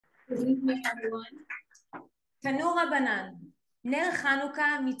Good evening, everyone. תנור רבנן, נר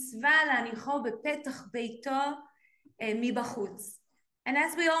חנוכה מצווה להניחו בפתח ביתו מבחוץ. And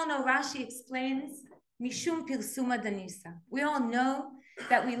as we all know, Rashi explains, משום פרסום דניסה. We all know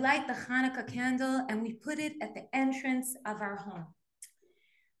that we light the Hanukkah candle and we put it at the entrance of our home.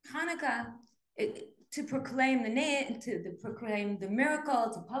 Hanukkah, to proclaim the miracle,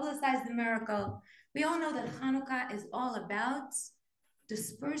 to publicize the miracle. We all know that Hanukkah is all about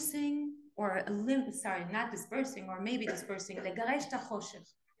dispersing, or not dispersing, or maybe dispersing,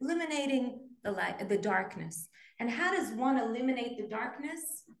 eliminating the light, the darkness. And how does one eliminate the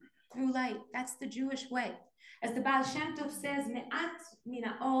darkness? Through light. That's the Jewish way. As the Baal Shem Tov says,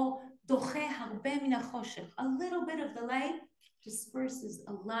 a little bit of the light disperses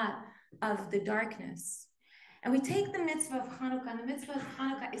a lot of the darkness. And we take the mitzvah of Hanukkah, and the mitzvah of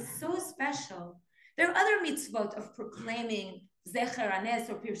Hanukkah is so special. There are other mitzvot of proclaiming Zecher Anes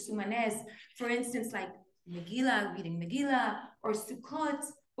or Pirsum Anes, for instance, like Megillah, reading Megillah, or Sukkot.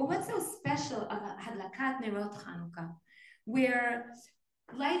 But what's so special about Hadlakat Nerot Hanukkah? We're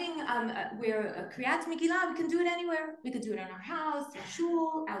lighting, we're Kriyat Megillah, we can do it anywhere. We could do it in our house, in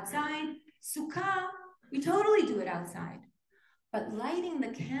shul, outside. Sukkah, we totally do it outside. But lighting the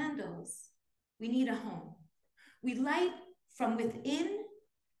candles, we need a home. We light from within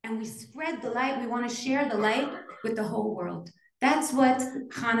and we spread the light. We want to share the light with the whole world. That's what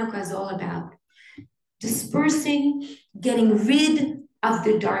Hanukkah is all about. Dispersing, getting rid of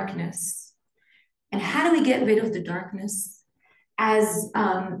the darkness. And how do we get rid of the darkness? As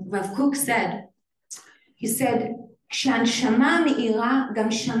Rav Kook said, he said, "כשהנשמה מאירה,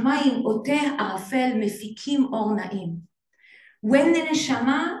 גם שמיים עוטה ערפל מפיקים אור נעים." When the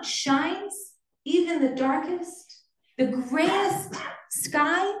neshama shines, even the darkest, the grayest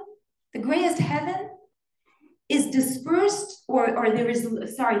sky, the grayest heaven is dispersed, or there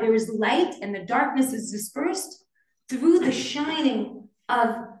is light and the darkness is dispersed through the shining of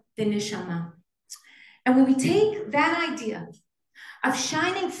the neshama. And when we take that idea of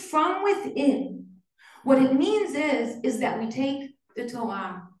shining from within, what it means is that we take the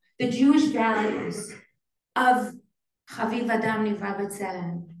Torah, the Jewish values of Chaviv Adam Nivra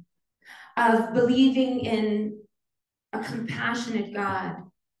B'Tselem, of believing in a compassionate God,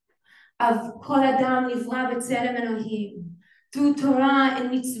 of Kol Adam Nivra B'Tselem Elohim, through Torah and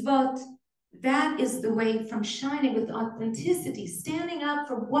mitzvot. That is the way from shining with authenticity, standing up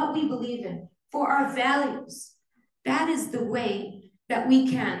for what we believe in, for our values. That is the way that we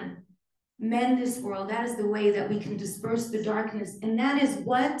can mend this world. That is the way that we can disperse the darkness. And that is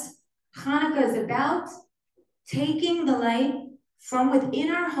what Hanukkah is about. Taking the light from within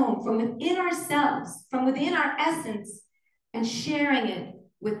our home, from within ourselves, from within our essence, and sharing it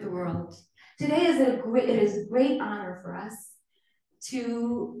with the world. Today it is a great honor for us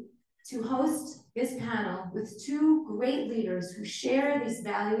to host this panel with two great leaders who share these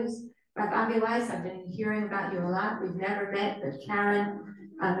values. Rav Avi Weiss, I've been hearing about you a lot. We've never met, but Karen,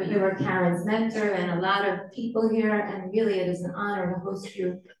 you were Karen's mentor, and a lot of people here, and really it is an honor to host you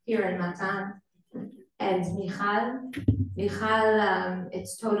here in Matan. And Michal,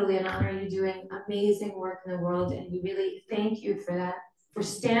 it's totally an honor. You're doing amazing work in the world, and we really thank you for that, for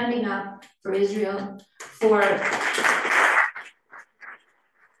standing up for Israel, for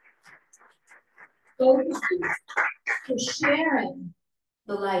sharing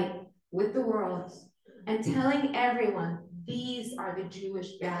the light with the world and telling everyone these are the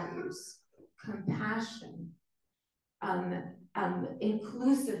Jewish values: compassion,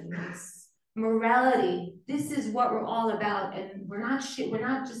 inclusiveness, morality. This is what we're all about, and we're not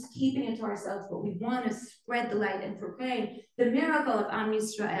just keeping it to ourselves, but we want to spread the light and proclaim the miracle of Am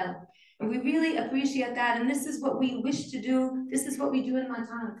Yisrael. And we really appreciate that, and this is what we wish to do. This is what we do in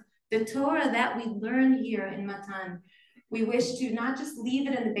Matan. The Torah that we learn here in Matan, we wish to not just leave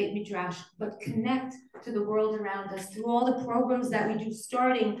it in the Beit Midrash, but connect to the world around us through all the programs that we do,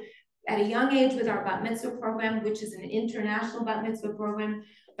 starting at a young age with our Bat Mitzvah program, which is an international Bat Mitzvah program.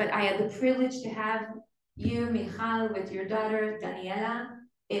 But I had the privilege to have you, Michal, with your daughter, Daniela,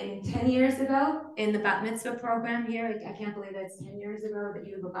 10 years ago in the Bat Mitzvah program here. I can't believe that it's 10 years ago that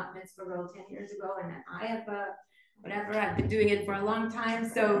you have a Bat Mitzvah girl 10 years ago, and that I have I've been doing it for a long time.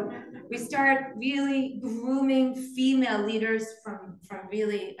 So we start really grooming female leaders from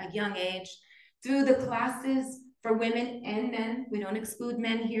really a young age through the classes for women and men. We don't exclude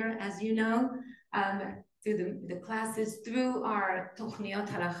men here, as you know. Through the classes, through our Tochniot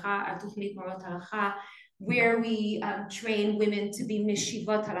Halacha, our Tochniot Morot Halacha, where we train women to be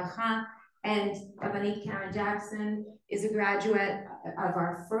Mishivot Halacha. And Rabbanit Karen Jackson is a graduate of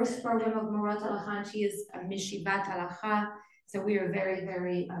our first program of Morot Halacha, and she is a Mishivat Halacha. So we are very,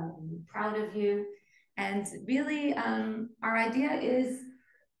 very proud of you. And really, our idea is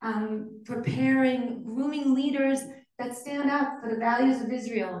preparing, grooming leaders that stand up for the values of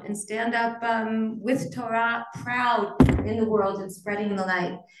Israel and stand up with Torah, proud in the world and spreading the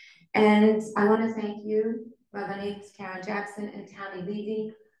light. And I want to thank you, Rabbanit Karen Jackson and Tammy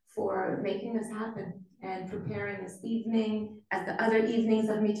Levy, for making this happen and preparing this evening as the other evenings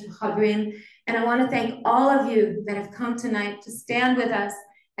of Mitchabrim. And I want to thank all of you that have come tonight to stand with us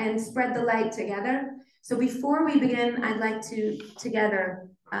and spread the light together. So before we begin, I'd like to together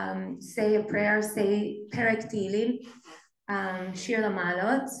say a prayer, say Perek Tehillim, Shir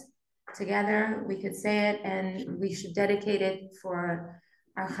Lamalot. Together we could say it, and we should dedicate it for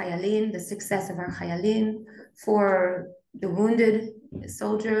our Chayalim, the success of our Chayalim, for the wounded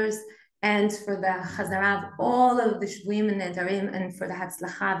soldiers, and for the Chazara of all of the Shvuim and Nedarim, and for the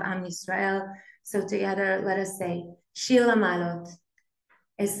Hatzlacha of Am Yisrael. So together, let us say, Shir Lamalot.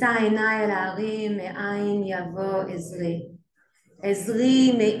 Esa einai el ha'arim me'ayin yavo ezri.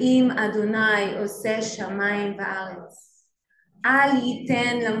 Ezri me'im Adonai oseh shamayim va'aretz. Al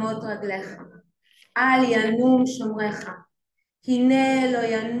yiten lamot raglecha. Al yanum shomrecha. הנה לא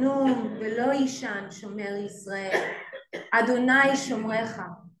ינום ולא יישן שומר ישראל. אדוני שומרך,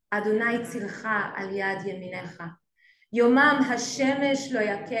 אדוני צילך על יד ימינך. יומם השמש לא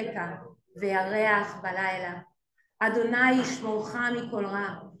יככה וירח בלילה. אדוני ישמורך מכל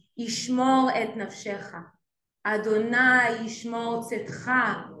רע, ישמור את נפשך. אדוני ישמור צאתך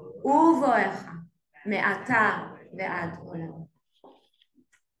ובואך מעתה ועד עולם.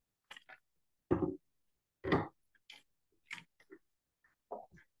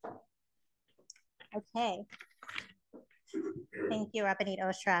 Okay. Thank you, Rabbanit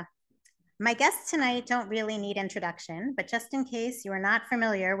Oshra. My guests tonight don't really need introduction, but just in case you are not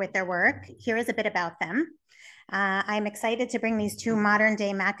familiar with their work, here is a bit about them. I'm excited to bring these two modern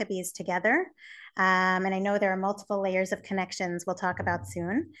day Maccabees together. And I know there are multiple layers of connections we'll talk about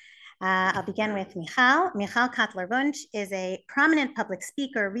soon. I'll begin with Michal. Michal Kotler-Wunsch is a prominent public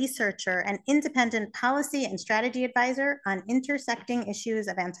speaker, researcher, and independent policy and strategy advisor on intersecting issues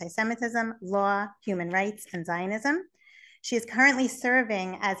of anti-Semitism, law, human rights, and Zionism. She is currently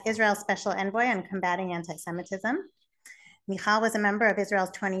serving as Israel's special envoy on combating anti-Semitism. Michal was a member of Israel's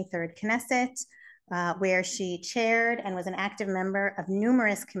 23rd Knesset, where she chaired and was an active member of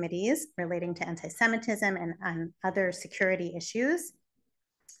numerous committees relating to anti-Semitism and on other security issues.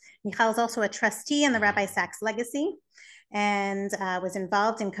 Michal is also a trustee in the Rabbi Sacks Legacy and was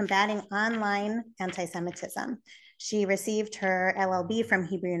involved in combating online anti-Semitism. She received her LLB from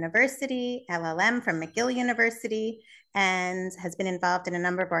Hebrew University, LLM from McGill University, and has been involved in a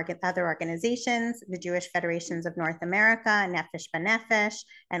number of other organizations, the Jewish Federations of North America, Nefesh B'Nefesh,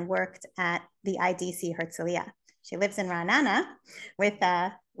 and worked at the IDC Herzliya. She lives in Ra'anana with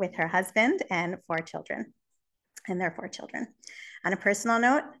her husband and their four children. On a personal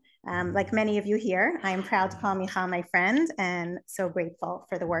note, like many of you here, I am proud to call Michal my friend and so grateful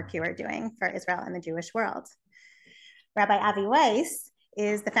for the work you are doing for Israel and the Jewish world. Rabbi Avi Weiss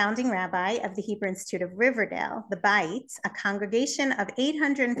is the founding rabbi of the Hebrew Institute of Riverdale, the Beit, a congregation of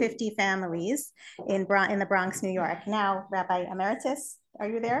 850 families in the Bronx, New York. Now, Rabbi Emeritus, are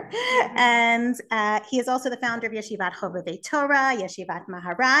you there? And he is also the founder of Yeshivat Chovevei Torah, Yeshivat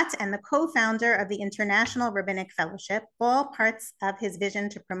Maharat, and the co-founder of the International Rabbinic Fellowship, all parts of his vision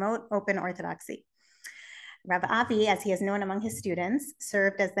to promote open orthodoxy. Rav Avi, as he is known among his students,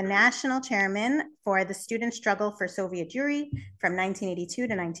 served as the national chairman for the Student Struggle for Soviet Jewry from 1982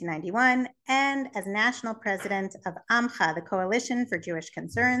 to 1991, and as national president of Amcha, the Coalition for Jewish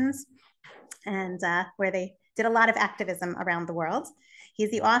Concerns, and where they did a lot of activism around the world.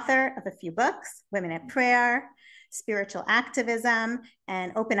 He's the author of a few books, Women at Prayer, Spiritual Activism,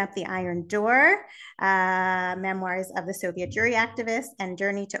 and Open Up the Iron Door, Memoirs of the Soviet Jewry Activist, and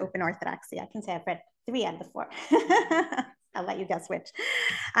Journey to Open Orthodoxy. I can say I've read 3 out of the 4. I'll let you guess which.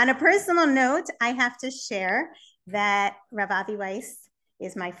 On a personal note, I have to share that Rav Avi Weiss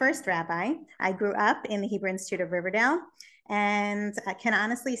is my first rabbi. I grew up in the Hebrew Institute of Riverdale, and I can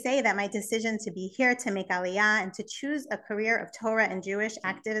honestly say that my decision to be here to make Aliyah and to choose a career of Torah and Jewish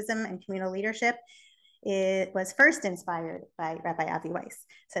activism and communal leadership, it was first inspired by Rabbi Avi Weiss.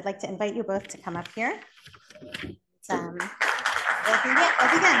 So I'd like to invite you both to come up here. We'll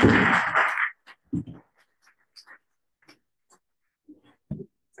begin.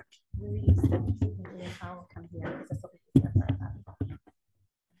 I'll come here because this will be easier for us.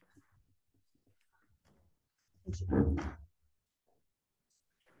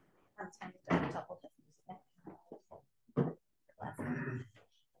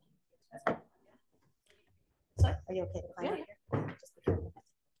 So, are you okay to climb up here?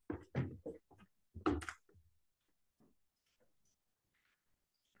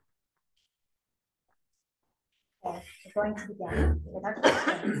 we're going to begin with our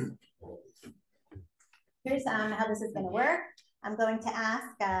questions. Here's how this is going to work. I'm going to ask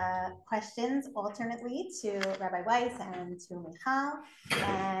questions alternately to Rabbi Weiss and to Michal,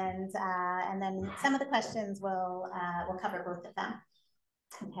 and then some of the questions will cover both of them.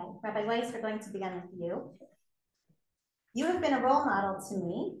 Okay, Rabbi Weiss, we're going to begin with you. You have been a role model to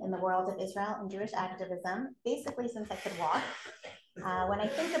me in the world of Israel and Jewish activism, basically since I could walk. When I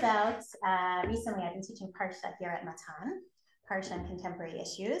think about, recently I've been teaching Parsha here at Matan, Parsha and contemporary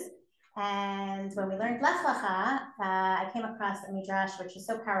issues. And when we learned Lech Lecha, I came across a midrash which is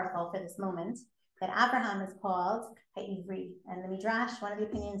so powerful for this moment, that Abraham is called Ha'ivri. And the midrash, one of the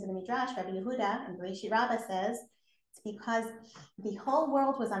opinions in the midrash, Rabbi Yehuda in Bereishit Rabbah says, it's because the whole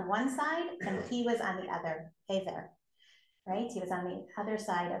world was on one side and he was on the other, Hever. Right? He was on the other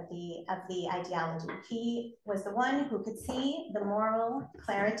side of the ideology. He was the one who could see the moral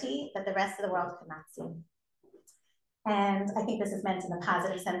clarity that the rest of the world could not see. And I think this is meant in a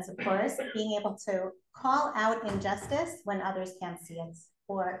positive sense, of course, being able to call out injustice when others can't see it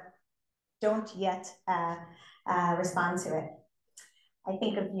or don't yet respond to it. I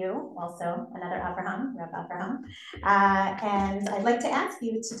think of you also, another Abraham, Reb Abraham, and I'd like to ask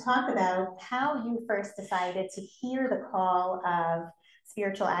you to talk about how you first decided to hear the call of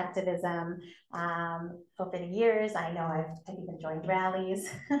spiritual activism. Over the years, I know I've even joined rallies,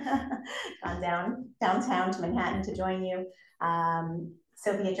 gone downtown to Manhattan to join you.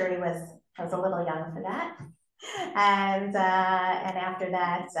 Sophia Jury was a little young for that. And after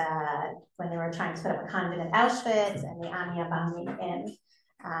that, when they were trying to put up a convent at Auschwitz and the Amiya bombing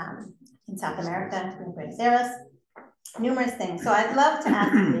in South America, in Buenos Aires, numerous things. So I'd love to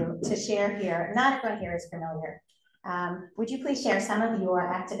ask you to share here, not everyone here is familiar. Would you please share some of your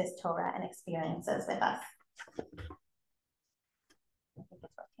activist Torah and experiences with us?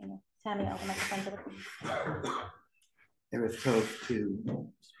 Tammy, I'll microphone to the Erev Tov to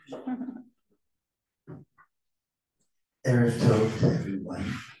Erev Tov to everyone.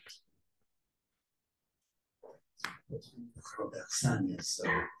 So,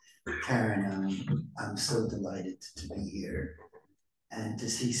 Karen, I'm so delighted to be here and to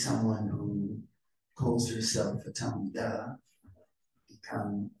see someone who calls herself a Talmidah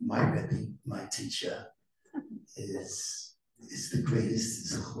become my Rebbe, my teacher, is the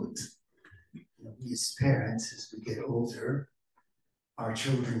greatest zechut. We as parents, as we get older, our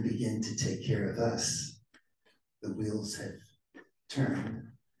children begin to take care of us. The wheels have turned,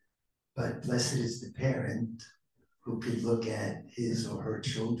 but blessed is the parent who could look at his or her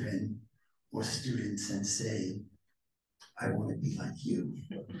children or students and say, I want to be like you.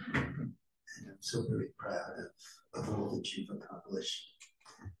 And I'm so very proud of all that you've accomplished.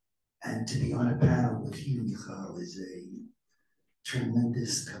 And to be on a panel with you, Michal, is a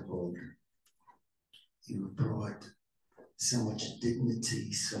tremendous kavod. You brought so much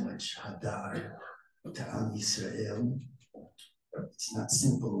dignity, so much hadar to Am Yisrael. It's not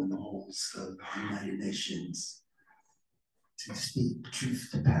simple in the halls of the United Nations to speak truth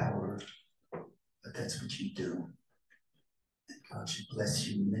to power, but that's what you do. And God should bless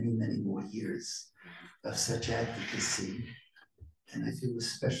you many, many more years of such advocacy. And I feel a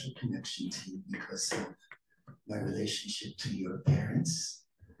special connection to you because of my relationship to your parents,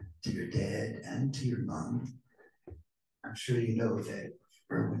 to your dad, and to your mom. I'm sure you know that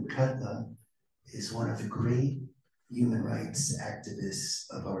Erwin Cutler is one of the great human rights activists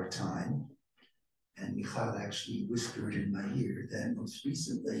of our time. And Michal actually whispered in my ear that most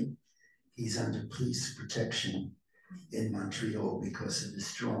recently he's under police protection in Montreal because of his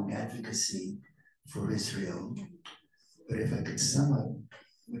strong advocacy for Israel. But if I could sum up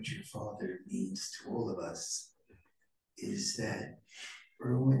what your father means to all of us, is that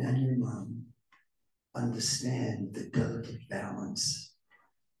Erwin and your mom understand the delicate balance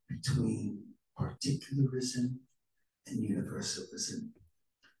between particularism and universalism.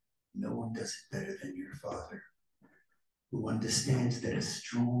 No one does it better than your father, who understands that a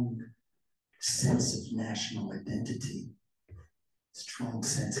strong sense of national identity, strong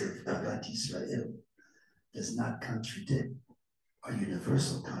sense of Ahavat Yisrael, does not contradict our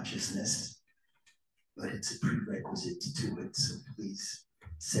universal consciousness, but it's a prerequisite to it. So please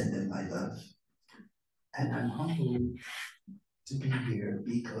send them my love. And I'm humbled to be here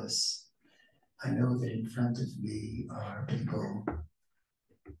because I know that in front of me are people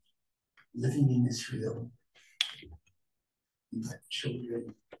living in Israel. You have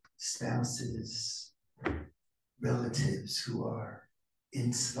children, spouses, relatives who are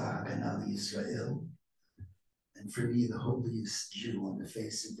in Tzva Haganah Israel. And for me, the holiest Jew on the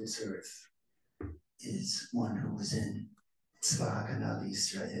face of this earth is one who was in Tzva Haganah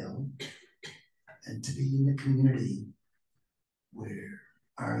Israel. And to be in a community where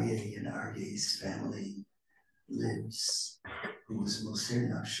Aryeh and Aryeh's family lives, who was Moser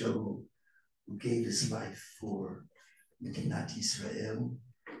Nafsho, who gave his life for Medinat Israel.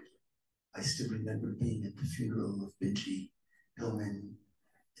 I still remember being at the funeral of Benji Hillman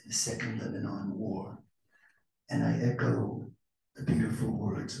in the Second Lebanon War, and I echo the beautiful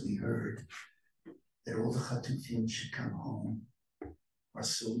words we heard that all the Chatufim should come home, our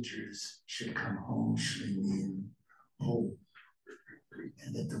soldiers should come home shleimim, whole,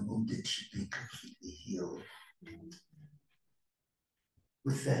 and that the wounded should be completely healed.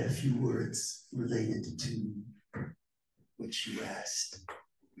 With that, a few words related to which you asked,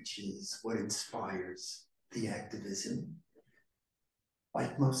 which is what inspires the activism.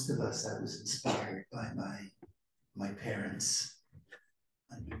 Like most of us, I was inspired by my parents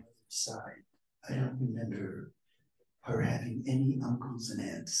on my mother's side. I don't remember her having any uncles and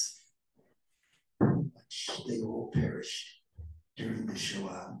aunts. They all perished during the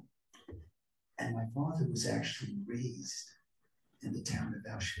Shoah. And my father was actually raised in the town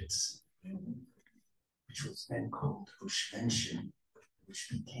of Auschwitz, which was then called Oshwenschen, which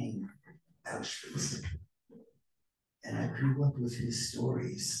became Auschwitz. And I grew up with his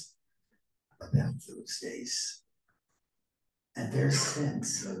stories about those days. And their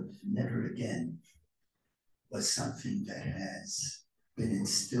sense of never again was something that has been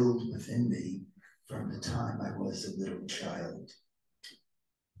instilled within me from the time I was a little child.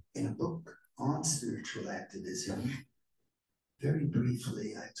 In a book on spiritual activism, very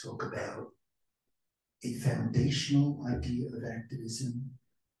briefly, I talk about a foundational idea of activism,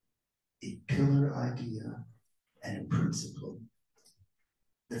 a pillar idea, and a principle.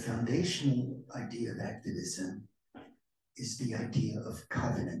 The foundational idea of activism is the idea of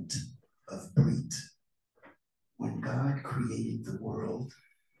covenant, of brit. When God created the world,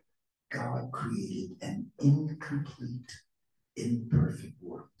 God created an incomplete, imperfect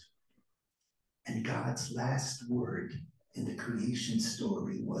world. And God's last word in the creation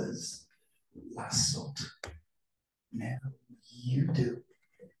story was lasot. Now you do,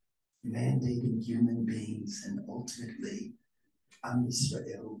 mandating human beings and ultimately Am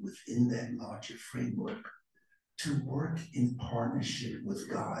Yisrael within that larger framework to work in partnership with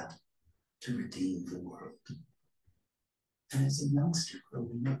God to redeem the world. And as a youngster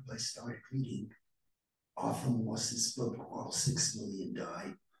growing up, I started reading Arthur Morse's book, While 6 Million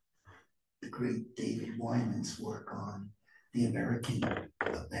Died, the great David Wyman's work on the American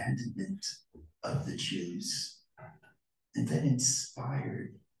abandonment of the Jews, and then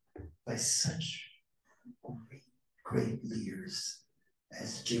inspired by such great leaders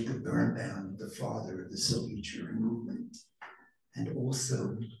as Jacob Birnbaum, the father of the Soviet Jewry movement, and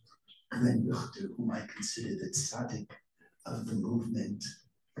also Glenn Richter, whom I consider the tzaddik of the movement.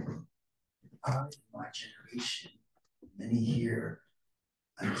 I, my generation, many here,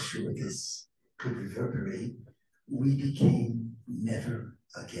 I'm sure this could reverberate, we became never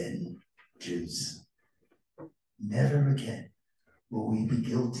again Jews. Never again will we be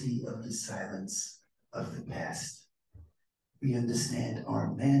guilty of the silence of the past. We understand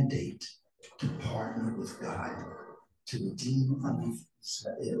our mandate to partner with God to redeem Am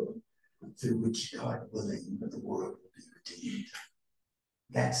Yisrael, through which, God willing, the world will be redeemed.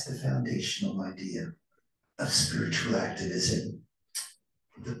 That's the foundational idea of spiritual activism.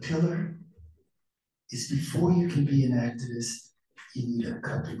 The pillar is before you can be an activist, you need a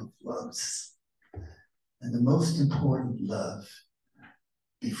couple of loves. And the most important love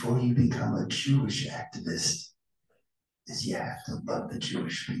before you become a Jewish activist is you have to love the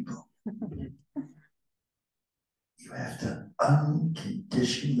Jewish people. You have to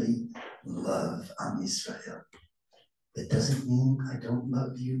unconditionally love Am Yisrael. That doesn't mean I don't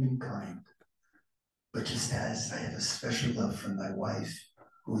love humankind, but just as I have a special love for my wife,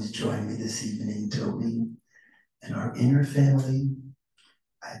 who has joined me this evening, Toby, and our inner family,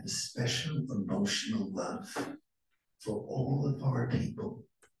 I have a special emotional love for all of our people,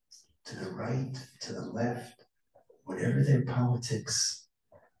 to the right, to the left, whatever their politics,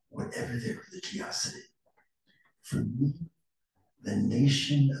 whatever their religiosity. For me, the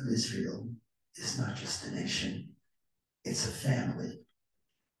nation of Israel is not just a nation, it's a family.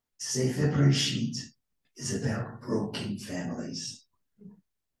 Sefer Bereshit is about broken families.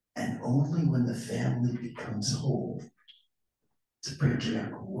 And only when the family becomes whole, it's a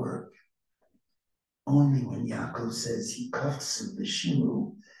patriarchal work, only when Yaakov says he kafsu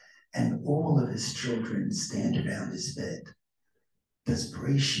v'shimu and all of his children stand around his bed, does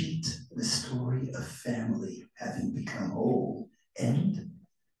Bereshit, the story of family having become whole, end?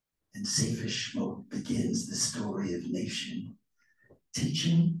 And Sefer Shemot begins the story of nation,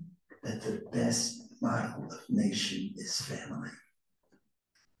 teaching that the best model of nation is family.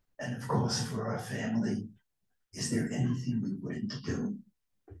 And of course, for our family, is there anything we wouldn't do?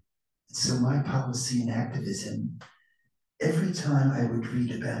 So my policy in activism, every time I would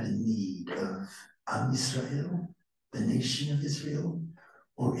read about a need of Am Yisrael, the nation of Israel,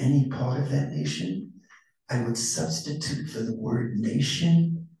 or any part of that nation, I would substitute for the word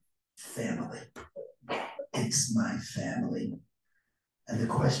nation, family. It's my family. And the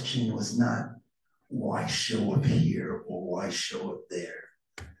question was not, why show up here or why show up there?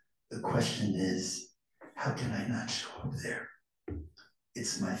 The question is, how can I not show up there?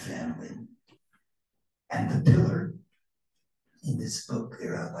 It's my family. And the pillar in this book,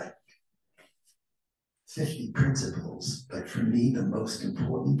 there are like 50 principles, but for me, the most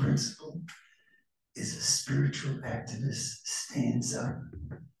important principle is a spiritual activist stands up,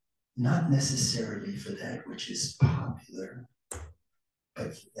 not necessarily for that which is popular,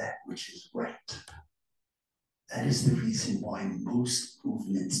 but for that which is right. That is the reason why most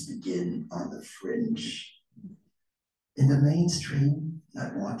movements begin on the fringe. In the mainstream,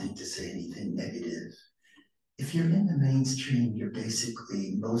 not wanting to say anything negative, if you're in the mainstream, you're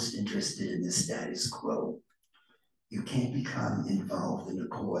basically most interested in the status quo. You can't become involved in a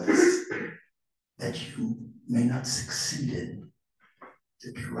cause that you may not succeed in.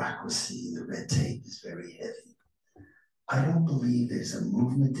 The bureaucracy, the red tape is very heavy. I don't believe there's a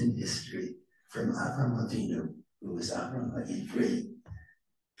movement in history from Avram Avinu, who was Avram HaIvri,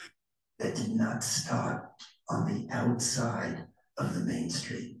 that did not start on the outside of the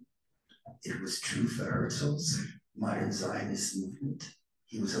mainstream. It was true for Herzl's modern Zionist movement.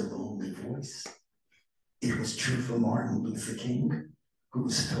 He was a lonely voice. It was true for Martin Luther King, who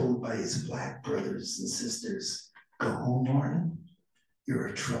was told by his Black brothers and sisters, go home, Martin, you're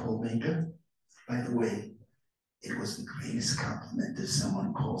a troublemaker. By the way, it was the greatest compliment if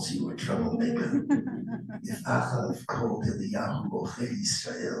someone calls you a troublemaker. If Achav called Eliyahu Bochei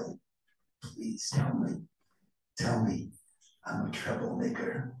Israel, please tell me I'm a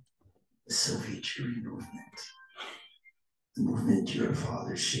troublemaker. The Soviet Jewry movement, the movement your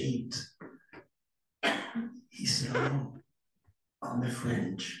father shaped. He stood alone on the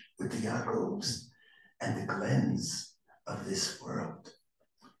fringe with the Yaakovs and the Glens of this world.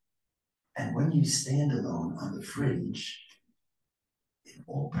 And when you stand alone on the fringe, in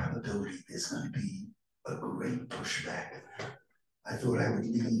all probability, there's going to be a great pushback. I thought I would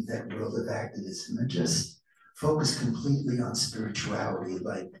leave that world of activism and just focus completely on spirituality,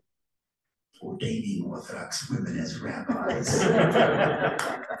 like ordaining Orthodox women as rabbis. You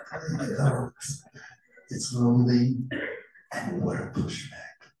know, it's lonely, and what a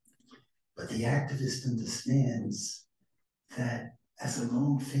pushback. But the activist understands that as a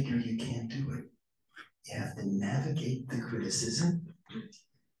lone figure, you can't do it. You have to navigate the criticism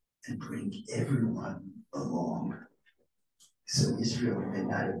and bring everyone along. So Israel may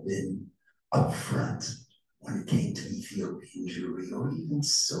not have been upfront when it came to Ethiopian Jewry or even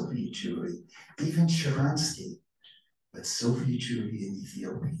Soviet Jewry, even Sharansky. But Soviet Jewry and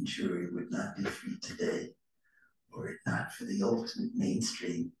Ethiopian Jewry would not be free today were it not for the ultimate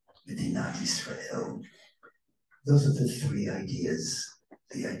mainstream within Israel. Those are the three ideas.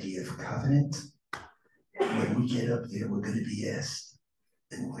 The idea of covenant. When we get up there, we're going to be asked,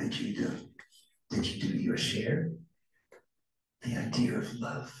 and what did you do? Did you do your share? The idea of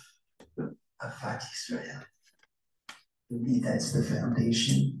love, Avat Israel. For me, that's the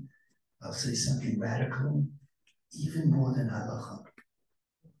foundation. I'll say something radical, even more than halacha.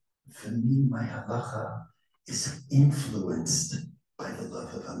 For me, my halacha is influenced by the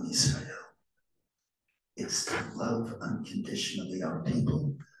love of Am Yisrael. It's to love unconditionally our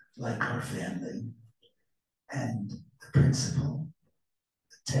people, like our family. And the principle,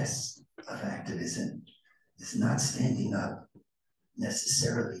 the test of activism is not standing up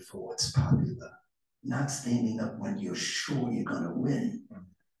necessarily for what's popular, not standing up when you're sure you're going to win,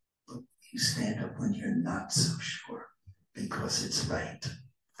 but you stand up when you're not so sure because it's right.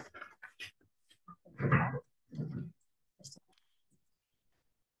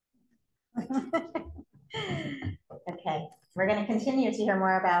 Okay, we're going to continue to hear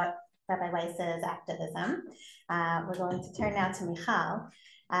more about Rabbi Weiss's activism. We're going to turn now to Michal.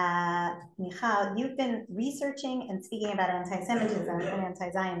 Michal, you've been researching and speaking about anti-Semitism and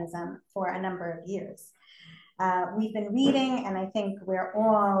anti-Zionism for a number of years. We've been reading, and I think we're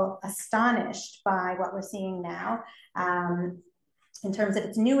all astonished by what we're seeing now in terms of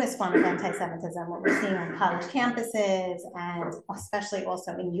its newest form of anti-Semitism, what we're seeing on college campuses, and especially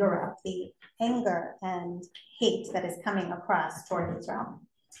also in Europe, the anger and hate that is coming across toward Israel.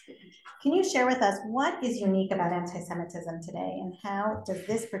 Can you share with us what is unique about anti-Semitism today, and how does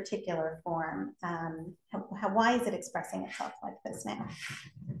this particular form, why is it expressing itself like this now?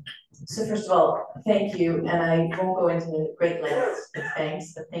 So first of all, thank you, and I won't go into great lengths of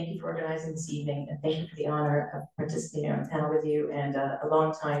thanks, but thank you for organizing this evening, and thank you for the honor of participating on the panel with you, and a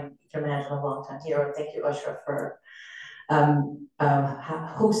long time, you can imagine a long time hero. Thank you, Oshra, for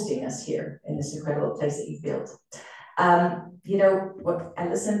hosting us here in this incredible place that you've built. You know, what I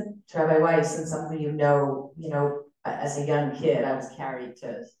listened to Rabbi Weiss, and some of you know, as a young kid, I was carried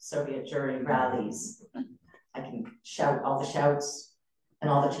to Soviet jury rallies. I can shout all the shouts and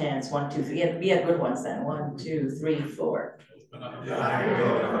all the chants, 1, 2, 3. We had good ones then. 1, 2, 3, 4.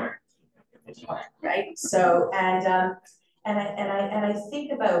 Right. So and I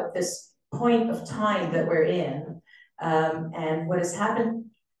think about this point of time that we're in, and what has happened.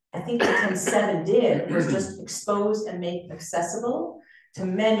 I think what 10-7 did was just expose and make accessible to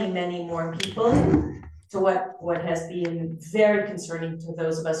many, many more people to what has been very concerning to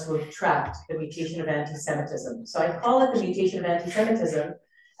those of us who have tracked the mutation of anti-Semitism. So I call it the mutation of anti-Semitism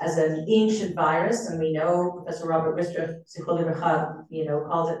as an ancient virus, and we know Professor Robert Wistroff,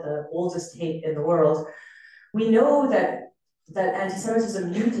 calls it the oldest hate in the world. We know that anti-Semitism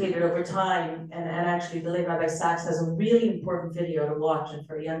mutated over time, and actually the late Rabbi Sachs has a really important video to watch, and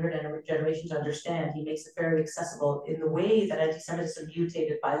for a younger generation to understand. He makes it very accessible in the way that anti-Semitism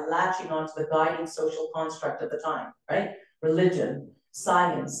mutated by latching onto the guiding social construct of the time, right? Religion,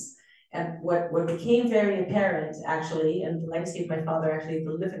 science. And what became very apparent, actually, and the legacy of my father, actually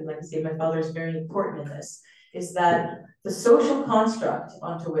the living legacy of my father is very important in this, is that the social construct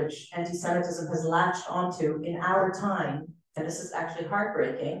onto which anti-Semitism has latched onto in our time, and this is actually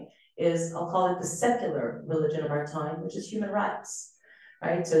heartbreaking, is, I'll call it the secular religion of our time, which is human rights,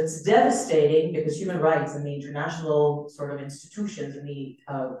 right? So it's devastating because human rights and the international sort of institutions and the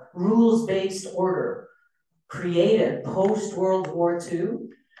rules-based order created post-World War II,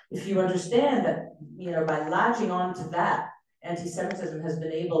 if you understand that, by latching on to that, anti-Semitism has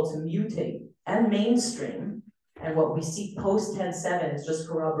been able to mutate and mainstream, and what we see post-10-7 is just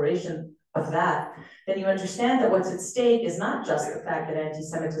corroboration of that, then you understand that what's at stake is not just the fact that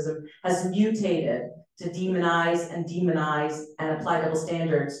anti-Semitism has mutated to demonize and apply double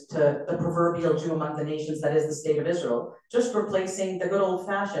standards to the proverbial Jew among the nations that is the state of Israel, just replacing the good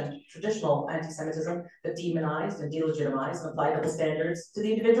old-fashioned traditional anti-Semitism that demonized and delegitimized and applied double standards to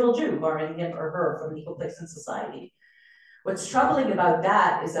the individual Jew, barring him or her from an equal place in society. What's troubling about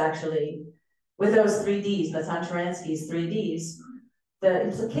that is actually, with those 3Ds, Natan Sharansky's 3Ds, the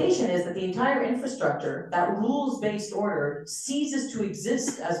implication is that the entire infrastructure, that rules-based order, ceases to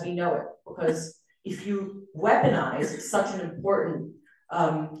exist as we know it. Because if you weaponize such an important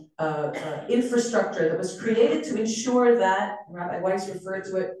infrastructure that was created to ensure that, Rabbi Weiss referred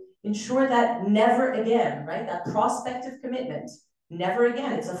to it, ensure that never again, right? That prospective commitment, never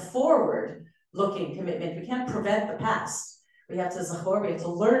again. It's a forward-looking commitment. We can't prevent the past. We have to zachor, we have to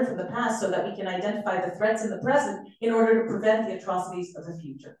learn from the past so that we can identify the threats in the present in order to prevent the atrocities of the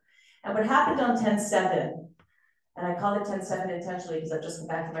future. And what happened on 10-7, and I call it 10-7 intentionally because I've just come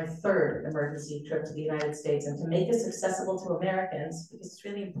back from my 3rd emergency trip to the United States, and to make this accessible to Americans, because it's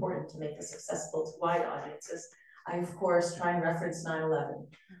really important to make this accessible to wide audiences, I, of course, try and reference 9/11.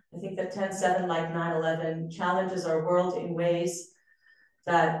 I think that 10-7, like 9/11, challenges our world in ways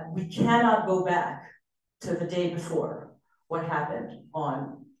that we cannot go back to the day before what happened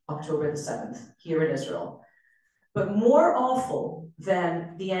on October the 7th here in Israel. But more awful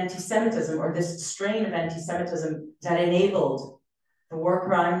than the anti-Semitism, or this strain of anti-Semitism that enabled the war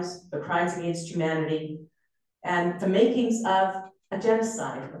crimes, the crimes against humanity, and the makings of a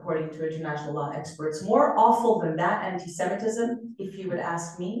genocide, according to international law experts, more awful than that anti-Semitism, if you would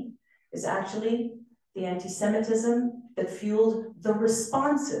ask me, is actually the anti-Semitism that fueled the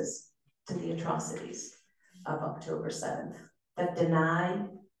responses to the atrocities of October 7th, that deny,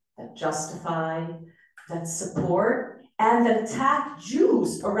 that justify, that support, and that attack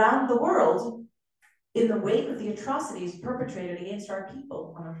Jews around the world in the wake of the atrocities perpetrated against our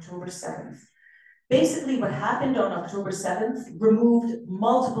people on October 7th. Basically, what happened on October 7th removed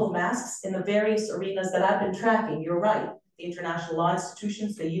multiple masks in the various arenas that I've been tracking. You're right, the international law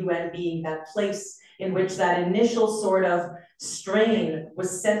institutions, the UN being that place in which that initial sort of strain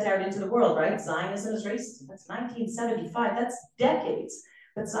was sent out into the world, right? Zionism is racism. That's 1975. That's decades.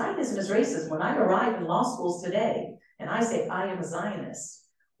 But Zionism is racism. When I arrive in law schools today and I say I am a Zionist,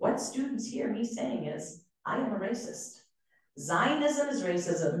 what students hear me saying is I am a racist. Zionism is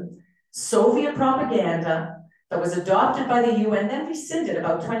racism. Soviet propaganda that was adopted by the UN, then rescinded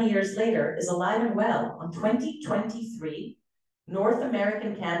about 20 years later, is alive and well. On 2023, North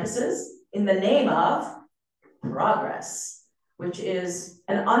American campuses in the name of progress, which is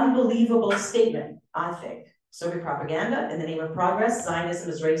an unbelievable statement, I think. Soviet propaganda in the name of progress, Zionism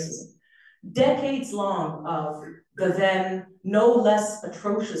is racism. Decades long of the then no less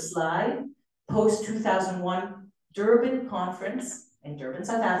atrocious lie, post-2001 Durban conference in Durban,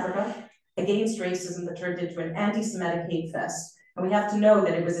 South Africa, against racism that turned into an anti-Semitic hate fest. And we have to know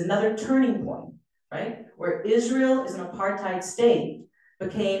that it was another turning point, right? Where Israel is an apartheid state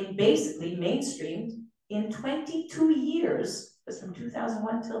became basically mainstreamed in 22 years, because from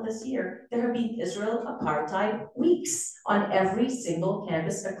 2001 till this year, there have been Israel apartheid weeks on every single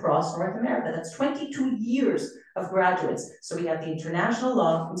campus across North America. That's 22 years of graduates. So we have the international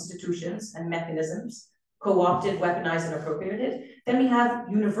law institutions and mechanisms co-opted, weaponized, and appropriated. Then we have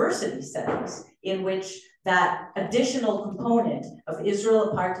university settings in which that additional component of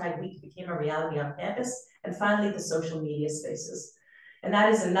Israel Apartheid Week became a reality on campus. And finally, the social media spaces. And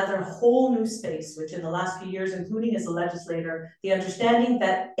that is another whole new space, which in the last few years, including as a legislator, the understanding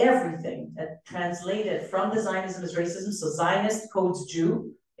that everything that translated from the Zionism as racism, so Zionist codes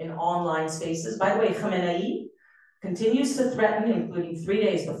Jew in online spaces. By the way, Khamenei continues to threaten, including 3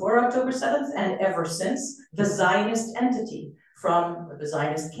 days before October 7th and ever since, the Zionist entity from the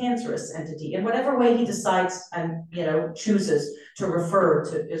Zionist cancerous entity in whatever way he decides and chooses to refer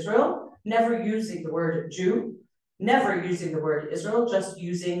to Israel, never using the word Jew, never using the word Israel, just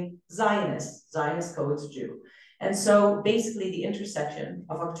using Zionist codes Jew. And so basically the intersection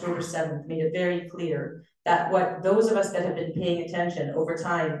of October 7th made it very clear that what those of us that have been paying attention over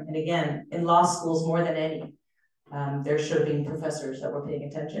time, and again, in law schools more than any, there should have been professors that were paying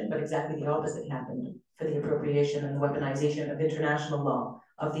attention, but exactly the opposite happened for the appropriation and the weaponization of international law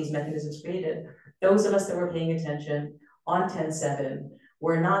of these mechanisms created. Those of us that were paying attention on 10/7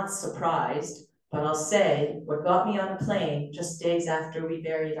 were not surprised, but I'll say what got me on a plane just days after we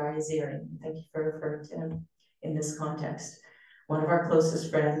buried our Azeri, thank you for referring to him in this context, one of our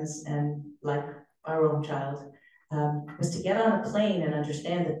closest friends and like our own child, was to get on a plane and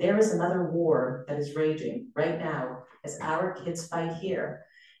understand that there is another war that is raging right now as our kids fight here.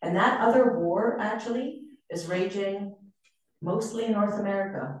 And that other war actually is raging mostly in North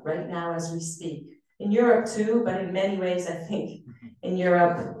America right now as we speak. In Europe too, but in many ways, I think in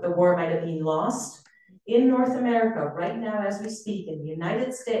Europe, the war might have been lost. In North America right now as we speak, in the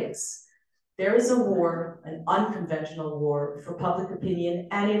United States, there is a war, an unconventional war for public opinion,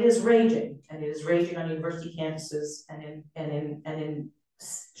 and it is raging. And it is raging on university campuses and in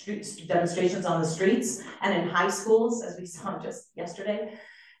demonstrations on the streets and in high schools, as we saw just yesterday.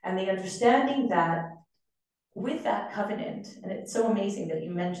 And the understanding that with that covenant, and it's so amazing that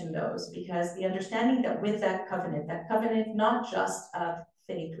you mentioned those, because the understanding that with that covenant not just of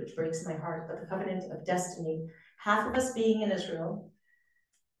fate, which breaks my heart, but the covenant of destiny, half of us being in Israel,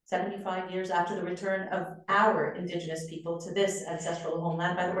 75 years after the return of our indigenous people to this ancestral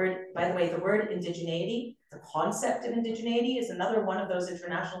homeland. By the way, the word indigeneity, the concept of indigeneity is another one of those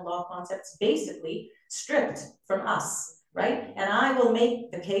international law concepts basically stripped from us, right? And I will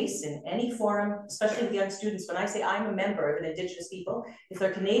make the case in any forum, especially with young students, when I say I'm a member of an indigenous people, if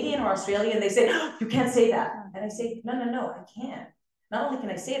they're Canadian or Australian, they say, oh, you can't say that. And I say, no, I can. Not only can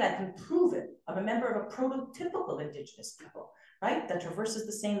I say it, I can prove it. I'm a member of a prototypical indigenous people, right? That traverses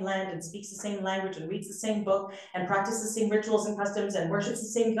the same land and speaks the same language and reads the same book and practices the same rituals and customs and worships the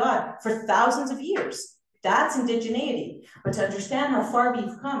same God for thousands of years. That's indigeneity. But to understand how far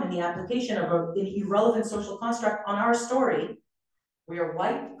we've come in the application of an irrelevant social construct on our story, we are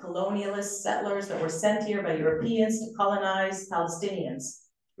white colonialist settlers that were sent here by Europeans to colonize Palestinians.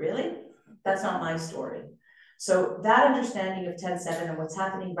 Really? That's not my story. So that understanding of 10/7 and what's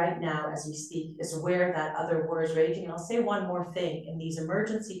happening right now as we speak is where that other war is raging. And I'll say one more thing. In these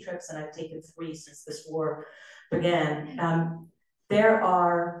emergency trips, and I've taken 3 since this war began, there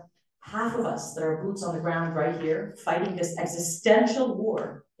are half of us that are boots on the ground right here fighting this existential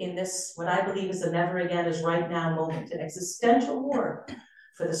war in this, what I believe is a never again is right now moment, an existential war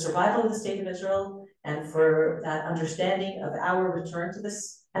for the survival of the state of Israel and for that understanding of our return to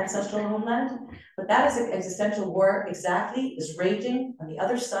this ancestral homeland. But that is an existential war exactly is raging on the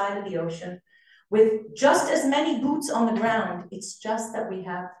other side of the ocean with just as many boots on the ground. It's just that we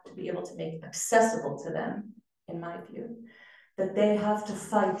have to be able to make accessible to them, in my view, that they have to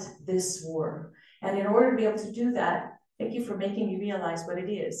fight this war. And in order to be able to do that, thank you for making me realize what it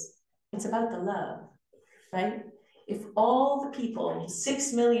is. It's about the love, right? If all the people,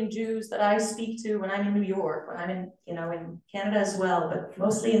 6 million Jews that I speak to when I'm in New York, when I'm in, in Canada as well, but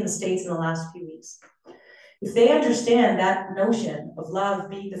mostly in the States in the last few weeks, if they understand that notion of love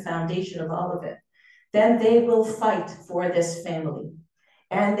being the foundation of all of it, then they will fight for this family.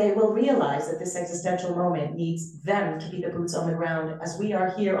 And they will realize that this existential moment needs them to be the boots on the ground, as we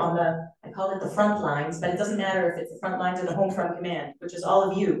are here on the, I call it the front lines, but it doesn't matter if it's the front lines or the home front command, which is all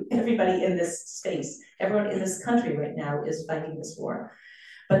of you, everybody in this space, everyone in this country right now is fighting this war.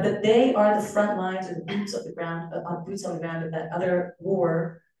 But that they are the front lines or the boots of the ground, boots on the ground of that other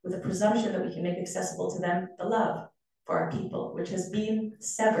war, with a presumption that we can make accessible to them the love for our people, which has been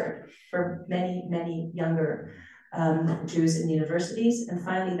severed for many, many younger Jews in universities. And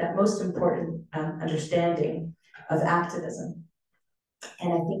finally, that most important understanding of activism.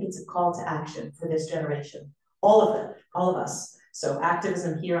 And I think it's a call to action for this generation, all of them, all of us. So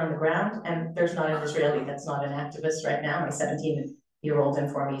activism here on the ground, and there's not an Israeli that's not an activist right now. My 17-year-old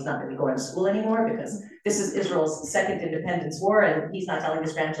informed me he's not going to be going to school anymore because this is Israel's second independence war, and he's not telling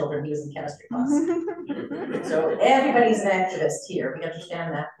his grandchildren he was in chemistry class. So everybody's an activist here. We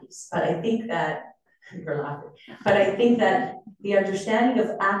understand that piece. But I think that you're laughing. But I think that the understanding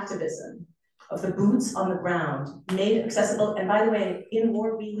of activism, of the boots on the ground, made accessible, and by the way, in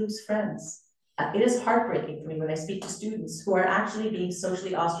war we lose friends. It is heartbreaking for me when I speak to students who are actually being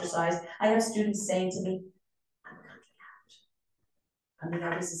socially ostracized. I have students saying to me, I'm coming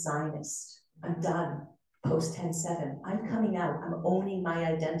out as a Zionist. I'm done, post 10/7. I'm coming out, I'm owning my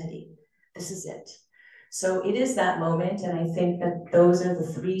identity. This is it. So it is that moment, and I think that those are the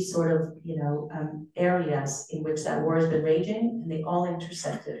three sort of, areas in which that war has been raging, and they all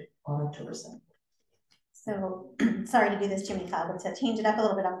intersected on October 7th. So, sorry to do this, Jimmy Kyle, but to change it up a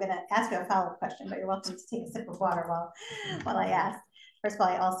little bit, I'm going to ask you a follow-up question, but you're welcome to take a sip of water while I ask. First of all,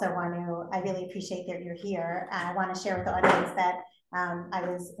 I really appreciate that you're here. I want to share with the audience that I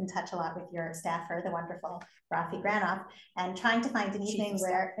was in touch a lot with your staffer, the wonderful Rafi Granoff, and trying to find an evening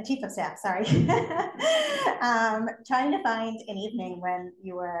where, Chief of Staff, sorry, trying to find an evening when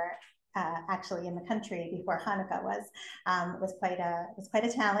you were actually in the country before Hanukkah was quite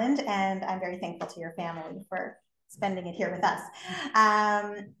a challenge, and I'm very thankful to your family for spending it here with us.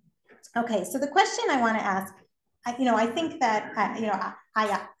 Okay, so the question I want to ask, I think that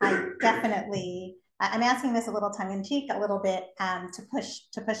I definitely. I'm asking this a little tongue-in-cheek, a little bit to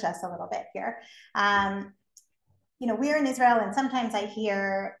push us a little bit here. We're in Israel, and sometimes I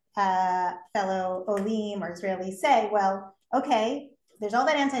hear fellow Olim or Israelis say, well, okay, there's all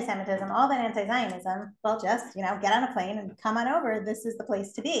that anti-Semitism, all that anti-Zionism. Well, just get on a plane and come on over. This is the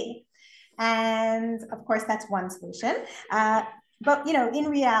place to be. And of course, that's one solution. But in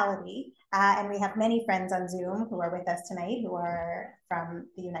reality, and we have many friends on Zoom who are with us tonight who are from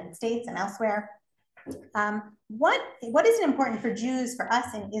the United States and elsewhere. What is it important for Jews, for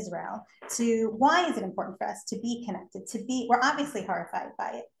us in Israel, why is it important for us to be connected, we're obviously horrified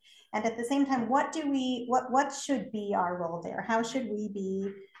by it. And at the same time, what should be our role there? How should we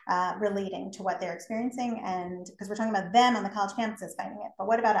be relating to what they're experiencing? And because we're talking about them on the college campuses fighting it, but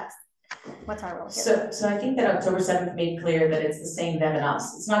what about us? What's our role here? So I think that October 7th made clear that it's the same them and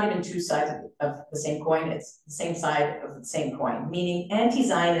us. It's not even two sides of the same coin, it's the same side of the same coin, meaning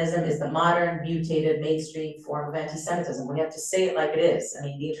anti-Zionism is the modern, mutated, mainstream form of anti-Semitism. We have to say it like it is. I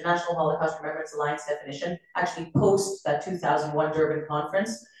mean, the International Holocaust Remembrance Alliance definition, actually post that 2001 Durban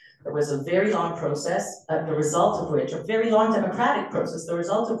conference, there was a very long process, the result of which, a very long democratic process, the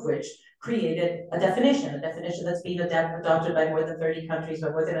result of which created a definition that's been adopted by more than 30 countries, by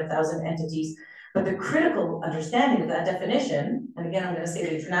more than 1,000 entities. But the critical understanding of that definition, and again, I'm going to say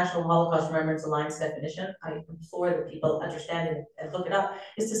the International Holocaust Remembrance Alliance definition, I implore that people understand it and look it up,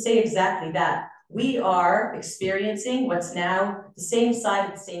 is to say exactly that. We are experiencing what's now the same side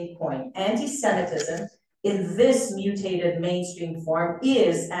of the same coin. Anti-Semitism in this mutated mainstream form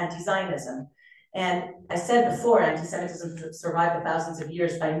is anti-Zionism. And I said before, anti-Semitism survived for thousands of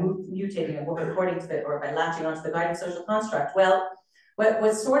years by mutating according to or by latching onto the guiding social construct. Well, what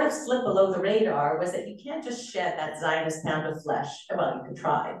was sort of slipped below the radar was that you can't just shed that Zionist pound of flesh. Well, you could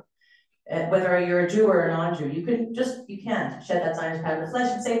try. Whether you're a Jew or a non-Jew, you can't shed that Zionist pound of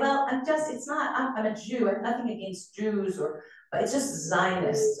flesh and say, well, I'm a Jew, I have nothing against Jews, but it's just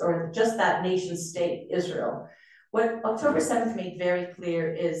Zionists, or just that nation state, Israel. What October 7th made very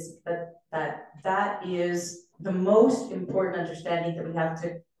clear is that is the most important understanding that we have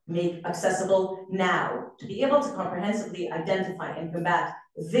to make accessible now, to be able to comprehensively identify and combat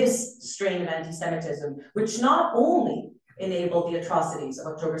this strain of anti-Semitism, which not only enabled the atrocities of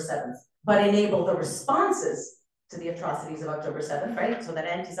October 7th, but enabled the responses to the atrocities of October 7th, right? So that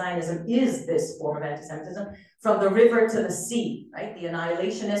anti-Zionism is this form of anti-Semitism, from the river to the sea, right? The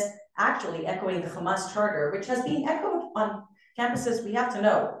annihilationists actually echoing the Hamas charter, which has been echoed on campuses, we have to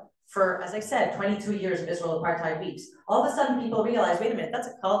know, for, as I said, 22 years of Israel apartheid weeks. All of a sudden people realize, wait a minute, that's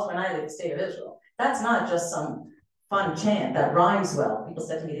a call to annihilate the state of Israel. That's not just some fun chant that rhymes well. People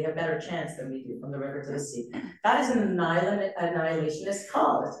said to me they have better chants than we do, from the river to the sea. That is an annihilationist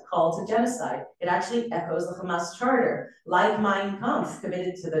call. It's a call to genocide. It actually echoes the Hamas charter, like Mein Kampf,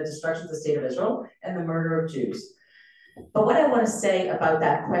 committed to the destruction of the state of Israel and the murder of Jews. But what I want to say about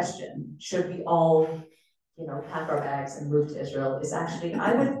that question, should we all, pack our bags and move to Israel, is actually,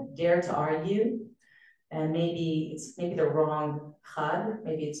 I would dare to argue, and maybe it's the wrong Chag,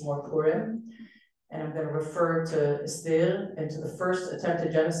 maybe it's more Purim, and I'm going to refer to Esther and to the first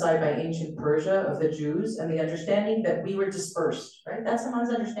attempted genocide by ancient Persia of the Jews, and the understanding that we were dispersed, right? That's Haman's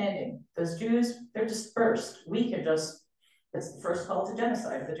understanding. Those Jews, they're dispersed. It's the first call to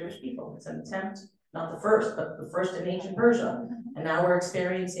genocide of the Jewish people. It's an attempt, not the first, but the first in ancient Persia. And now we're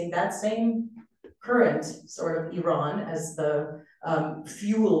experiencing that same current, sort of Iran, as the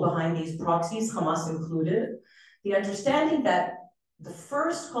fuel behind these proxies, Hamas included. The understanding that the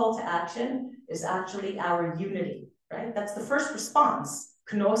first call to action is actually our unity, right? That's the first response.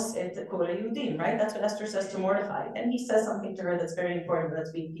 Knos et kol Yehudim, right? That's what Esther says to Mordecai. And he says something to her that's very important,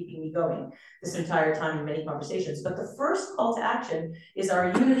 that's been keeping me going this entire time in many conversations. But the first call to action is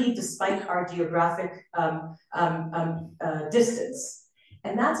our unity despite our geographic distance.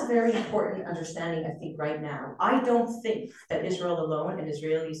 And that's a very important understanding, I think, right now. I don't think that Israel alone and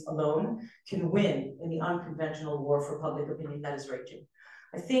Israelis alone can win in the unconventional war for public opinion that is raging.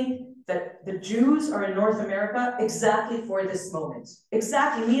 I think that the Jews are in North America exactly for this moment.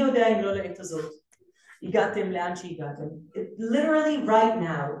 Exactly. Literally right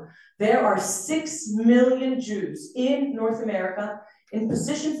now, there are 6 million Jews in North America in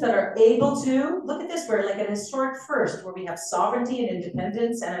positions that are able to, look at this, we're like an historic first, where we have sovereignty and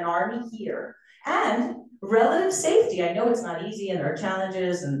independence and an army here, and relative safety. I know it's not easy and there are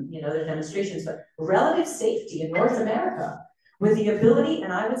challenges and there are demonstrations, but relative safety in North America, with the ability,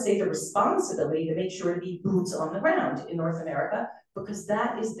 and I would say the responsibility, to make sure to be boots on the ground in North America, because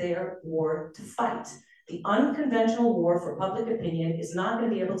that is their war to fight. The unconventional war for public opinion is not going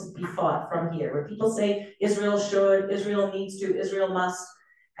to be able to be fought from here. Where people say Israel should, Israel needs to, Israel must,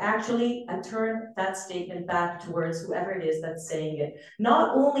 actually, I turn that statement back towards whoever it is that's saying it.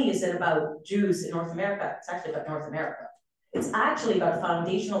 Not only is it about Jews in North America, it's actually about North America. It's actually about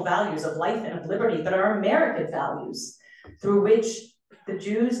foundational values of life and of liberty that are American values, through which the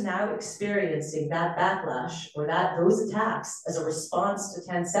Jews now experiencing that backlash or those attacks as a response to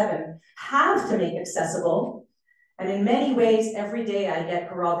 10/7 have to make accessible. And in many ways, every day I get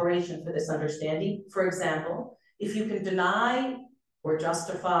corroboration for this understanding. For example, if you can deny or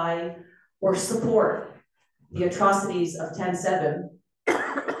justify or support the atrocities of 10/7,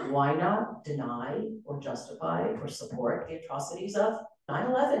 why not deny or justify or support the atrocities of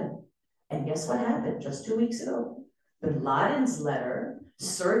 9/11? And guess what happened just 2 weeks ago? Bin Laden's letter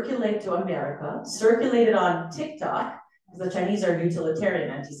circulated to America, circulated on TikTok, because the Chinese are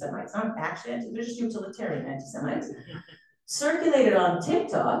utilitarian anti-Semites, not actually they're just utilitarian anti-Semites, circulated on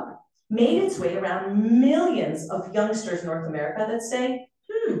TikTok, made its way around millions of youngsters in North America that say,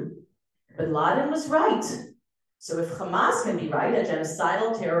 Bin Laden was right. So if Hamas can be right, a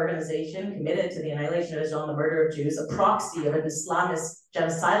genocidal terror organization committed to the annihilation of Israel and the murder of Jews, a proxy of an Islamist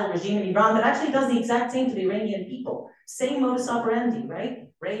genocidal regime in Iran that actually does the exact same to the Iranian people, same modus operandi, right?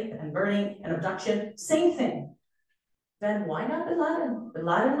 Rape and burning and abduction, same thing. Then why not Bin Laden? Bin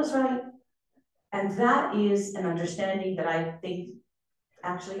Laden was right. And that is an understanding that I think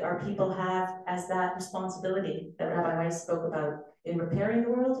actually our people have as that responsibility that Rabbi Weiss spoke about in repairing the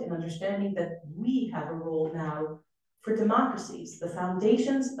world, in understanding that we have a role now for democracies. The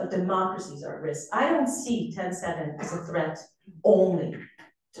foundations of democracies are at risk. I don't see 10/7 as a threat only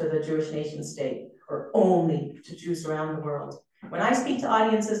to the Jewish nation state or only to Jews around the world. When I speak to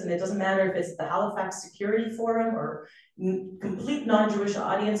audiences, and it doesn't matter if it's the Halifax Security Forum or complete non-Jewish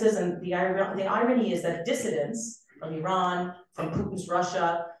audiences, and the irony is that dissidents from Iran, from Putin's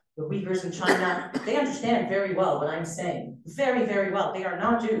Russia, the Uyghurs in China, they understand very well what I'm saying. Very, very well. They are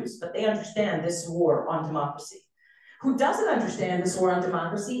not Jews, but they understand this war on democracy. Who doesn't understand this war on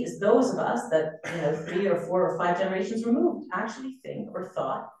democracy is those of us that, 3 or 4 or 5 generations removed actually think or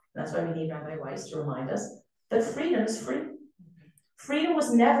thought, and that's why we need Rabbi Weiss to remind us, that freedom is free. Freedom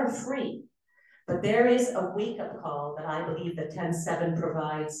was never free, but there is a wake-up call that I believe that 10/7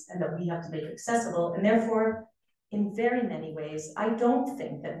 provides and that we have to make accessible, and therefore, in very many ways, I don't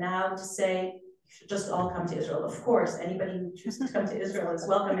think that now to say, you should just all come to Israel. Of course, anybody who chooses to come to Israel is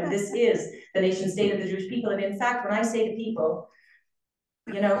welcome, and this is the nation state of the Jewish people. And in fact, when I say to people,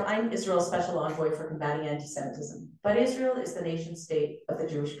 You know, I'm Israel's special envoy for combating anti-Semitism, but Israel is the nation state of the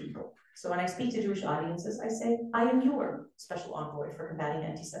Jewish people. So when I speak to Jewish audiences, I say, I am your special envoy for combating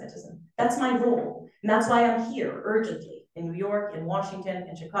anti-Semitism. That's my role. And that's why I'm here urgently in New York, in Washington,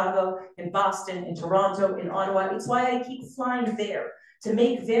 in Chicago, in Boston, in Toronto, in Ottawa. It's why I keep flying there to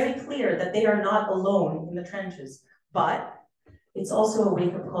make very clear that they are not alone in the trenches. But it's also a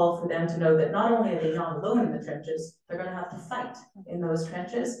wake-up call for them to know that not only are they not alone in the trenches, they're going to have to fight in those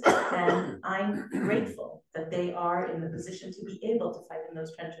trenches. And I'm grateful that they are in the position to be able to fight in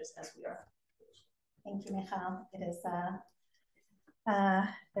those trenches as we are. Thank you, Michal. It is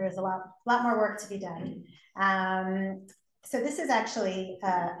there is a lot more work to be done. So this is actually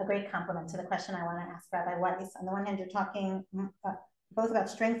a great compliment to the question I want to ask Rabbi Weiss. On the one hand, you're talking both about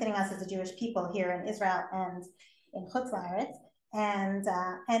strengthening us as a Jewish people here in Israel and in Chutz La'aretz, and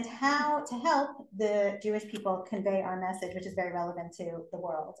how to help the Jewish people convey our message, which is very relevant to the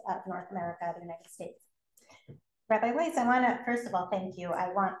world of North America, the United States. Rabbi Weiss, I want to first of all thank you.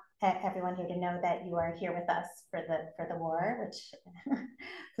 I want everyone here to know that you are here with us for the war, which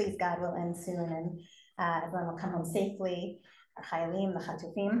please God will end soon, and everyone will come home safely. Our Chayalim, the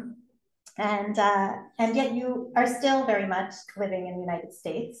Chatufim, and yet you are still very much living in the United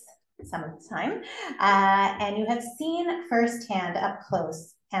States some of the time, and you have seen firsthand, up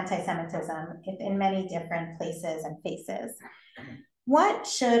close, anti-Semitism in many different places and faces.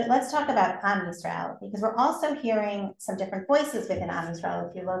 Let's talk about Am Yisrael, because we're also hearing some different voices within Am Yisrael.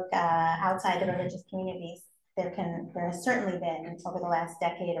 If you look outside the religious communities, there has certainly been, over the last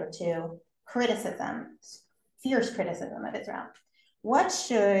decade or two, fierce criticism of Israel. What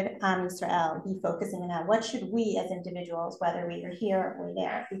should Am Yisrael be focusing on now? What should we as individuals, whether we are here or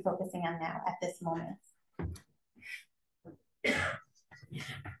there, be focusing on now at this moment?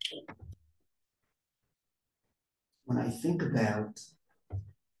 When I think about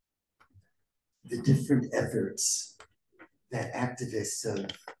the different efforts that activists of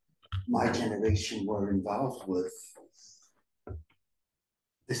my generation were involved with,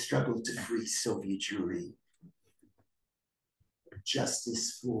 the struggle to free Soviet Jewry,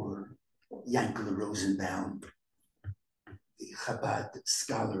 justice for Yankel Rosenbaum, the Chabad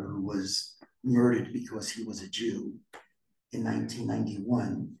scholar who was murdered because he was a Jew in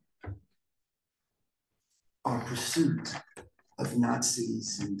 1991, our pursuit of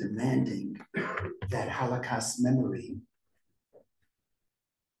Nazis and demanding that Holocaust memory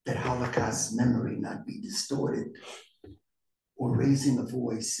not be distorted, or raising a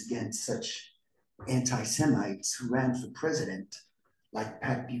voice against such anti-Semites who ran for president like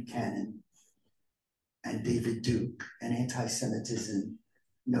Pat Buchanan and David Duke, and anti-Semitism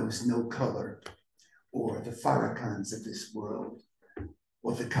knows no color, or the Farrakhan's of this world,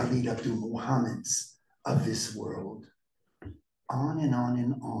 or the Khalid Abdul Muhammad's of this world. On and on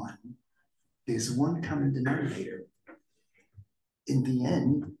and on. There's one common denominator. In the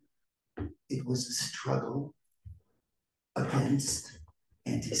end, it was a struggle against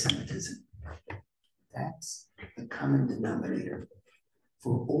anti-Semitism. That's the common denominator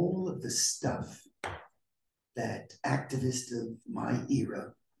for all of the stuff that activists of my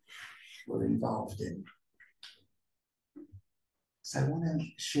era were involved in. So I want to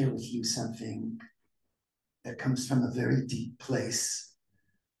share with you something that comes from a very deep place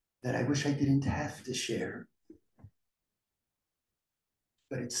that I wish I didn't have to share,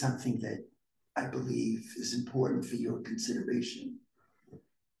 but it's something that I believe is important for your consideration.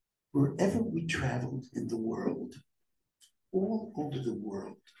 Wherever we traveled in the world, all over the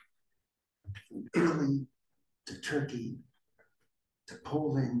world, from Italy to Turkey to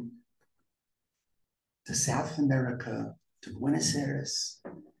Poland to South America to Buenos Aires,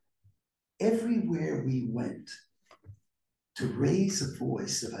 everywhere we went to raise a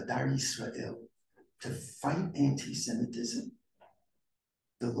voice of Hadar Yisrael, to fight anti-Semitism,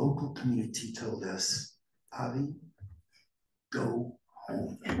 the local community told us, Avi, go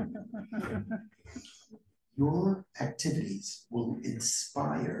home. Your activities will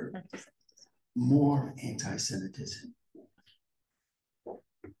inspire more anti-Semitism.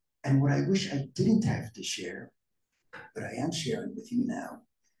 And what I wish I didn't have to share, but I am sharing with you now,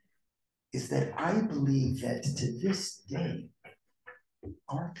 is that I believe that to this day,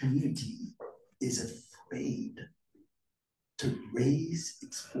 our community is afraid to raise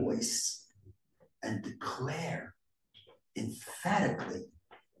its voice and declare emphatically,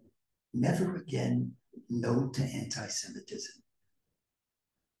 never again, no to anti-Semitism.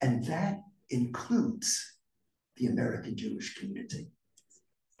 And that includes the American Jewish community.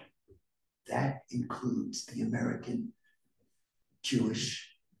 That includes the American Jewish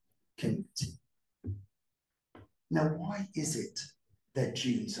community. Now, why is it that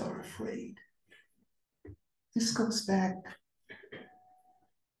Jews are afraid. This goes back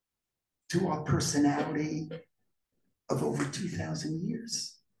to our personality of over 2,000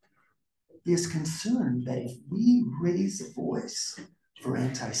 years. There's concern that if we raise a voice for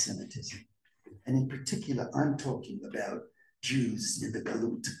anti-Semitism, and in particular, I'm talking about Jews in the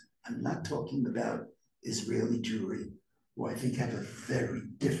Galut. I'm not talking about Israeli Jewry, who I think have a very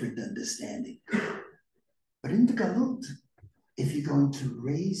different understanding. But in the Galut, if you're going to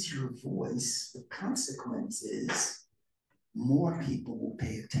raise your voice, the consequence is more people will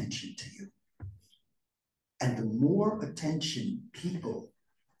pay attention to you. And the more attention people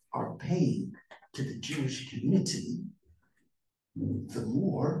are paying to the Jewish community, the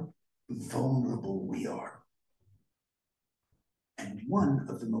more vulnerable we are. And one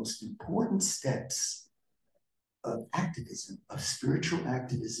of the most important steps of activism, of spiritual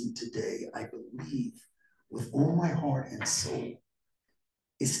activism today, I believe with all my heart and soul,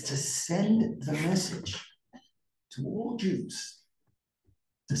 is to send the message to all Jews,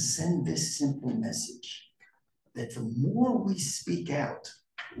 to send this simple message that the more we speak out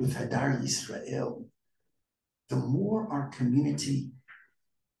with Hadar Yisrael, the more our community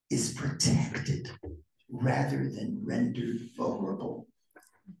is protected rather than rendered vulnerable.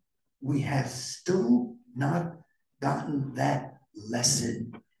 We have still not gotten that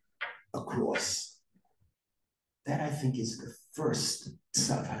lesson across. That, I think, is the first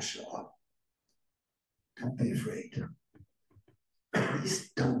Tzav HaShoah. Don't be afraid. At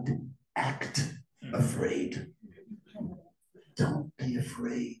least don't act afraid. Don't be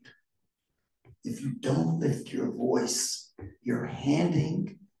afraid. If you don't lift your voice, you're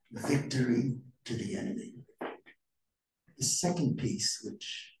handing victory to the enemy. The second piece,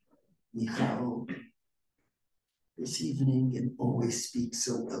 which Michal this evening and always speaks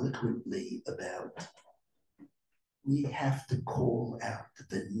so eloquently about, we have to call out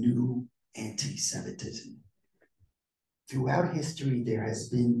the new anti-Semitism. Throughout history, there has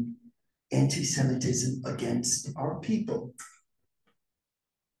been anti-Semitism against our people,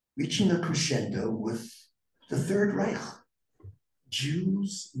 reaching a crescendo with the Third Reich.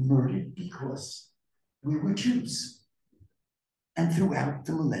 Jews murdered because we were Jews. And throughout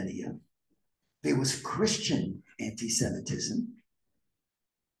the millennia, there was Christian anti-Semitism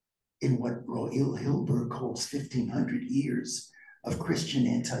in what Roel Hilberg calls 1,500 years of Christian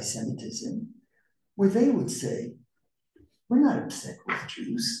anti-Semitism, where they would say, we're not upset with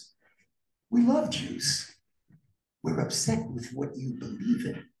Jews. We love Jews. We're upset with what you believe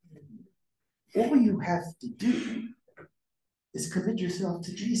in. All you have to do is commit yourself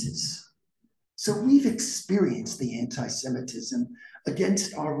to Jesus. So we've experienced the anti-Semitism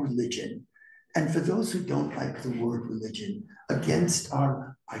against our religion. And for those who don't like the word religion, against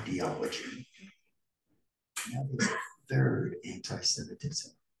our ideology. Now there's a third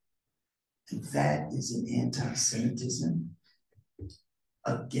anti-Semitism. And that is an anti-Semitism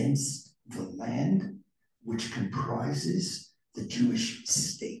against the land which comprises the Jewish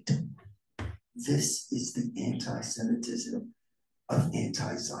state. This is the anti-Semitism of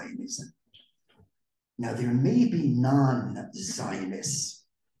anti-Zionism. Now, there may be non-Zionists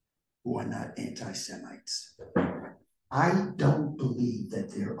who are not anti-Semites. I don't believe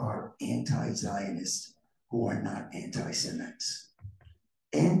that there are anti-Zionists who are not anti-Semites.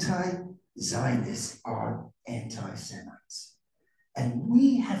 Anti-Zionists are anti-Semites. And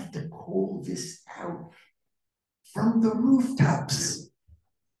we have to call this out from the rooftops.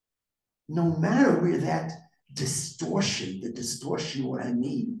 No matter where that distortion, what I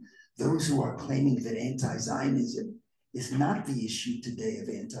mean, those who are claiming that anti-Zionism is not the issue today of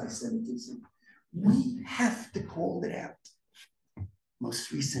anti-Semitism, we have to call it out.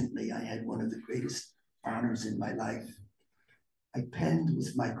 Most recently, I had one of the greatest honors in my life. I penned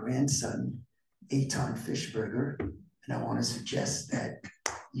with my grandson, Eitan Fishberger, and I want to suggest that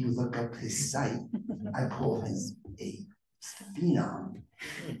you look up his site. I call him a phenom.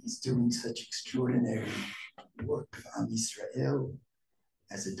 He's doing such extraordinary work for Am Yisrael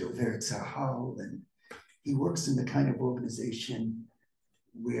as a Dover Tzahal, and he works in the kind of organization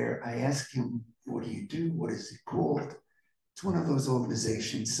where I ask him, what do you do? What is it called? It's one of those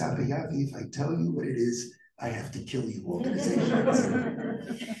organizations, Sabayavi, if I tell you what it is, I have to kill you organizations.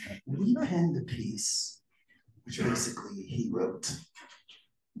 We penned a piece, which basically he wrote,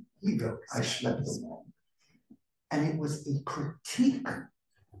 I schlepped along. And it was a critique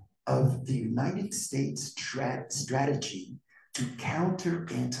of the United States strategy to counter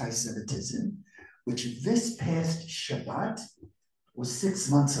anti-Semitism, which this past Shabbat was 6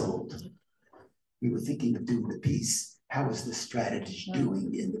 months old. We were thinking of doing the piece, how is the strategy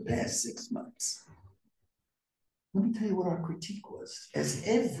doing in the past 6 months? let me tell you what our critique was, as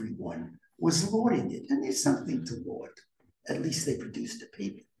everyone was lauding it. And there's something to laud. At least they produced a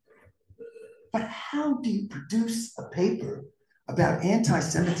paper. But how do you produce a paper about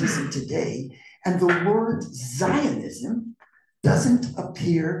anti-Semitism today and the word Zionism doesn't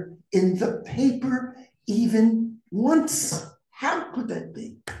appear in the paper even once? How could that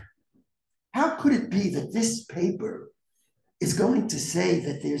be? How could it be that this paper is going to say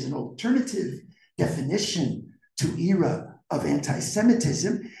that there's an alternative definition to era of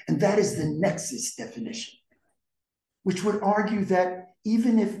anti-Semitism, and that is the nexus definition, which would argue that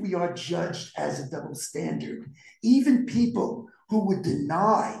even if we are judged as a double standard, even people who would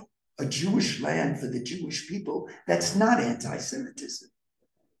deny a Jewish land for the Jewish people, that's not anti-Semitism.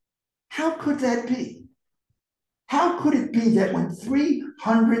 How could that be? How could it be that when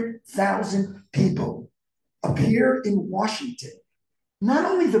 300,000 people appear in Washington, not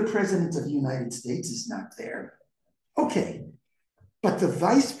only the President of the United States is not there, okay, but the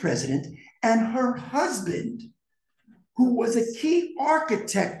Vice President and her husband, who was a key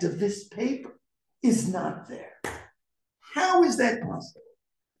architect of this paper, is not there? How is that possible?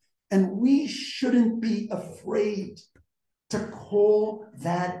 And we shouldn't be afraid to call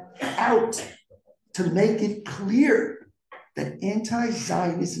that out, to make it clear that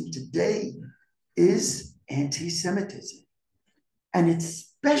anti-Zionism today is anti-Semitism. And it's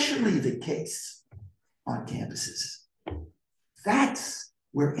especially the case on campuses. That's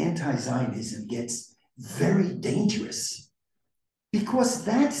where anti-Zionism gets very dangerous, because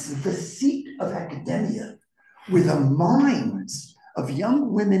that's the seat of academia, where the minds of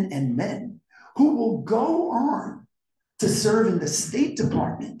young women and men who will go on to serve in the State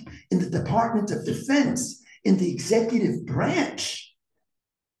Department, in the Department of Defense, in the executive branch.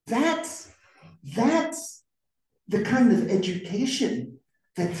 That's the kind of education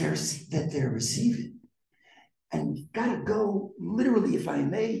that they're receiving. And you've got to go, literally, if I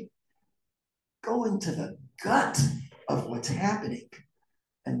may, go into the gut of what's happening.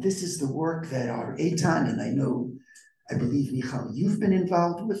 And this is the work that our Eitan, and I believe, Michal, you've been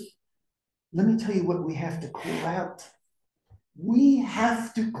involved with. Let me tell you what we have to call out. We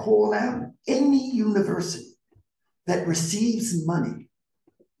have to call out any university that receives money.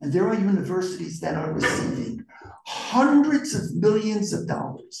 And there are universities that are receiving hundreds of millions of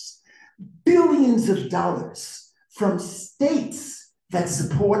dollars, billions of dollars from states that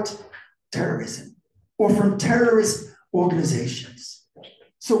support terrorism or from terrorist organizations.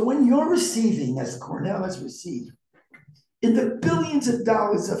 So when you're receiving, as Cornell has received, in the billions of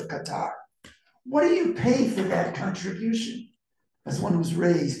dollars of Qatar, what do you pay for that contribution? As one who's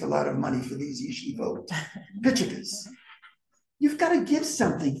raised a lot of money for these yeshivot, pitchikas, you've got to give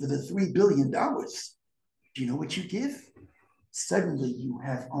something for the $3 billion. Do you know what you give? Suddenly you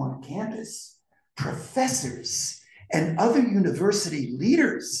have on campus professors and other university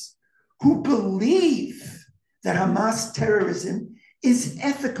leaders who believe that Hamas terrorism is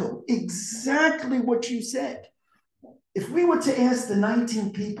ethical, exactly what you said. If we were to ask the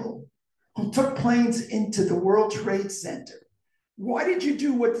 19 people who took planes into the World Trade Center, why did you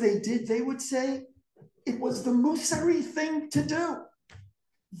do what they did? They would say it was the Musari thing to do.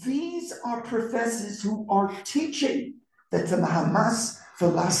 These are professors who are teaching that the Hamas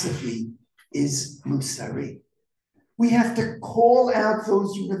philosophy is Musari. We have to call out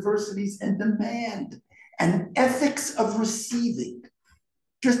those universities and demand an ethics of receiving.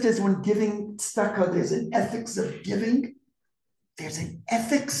 Just as when giving tzedakah, there's an ethics of giving, there's an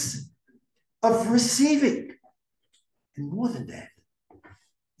ethics of receiving. And more than that,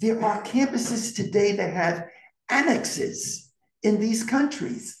 there are campuses today that have annexes in these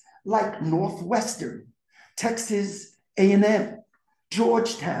countries, like Northwestern, Texas A&M,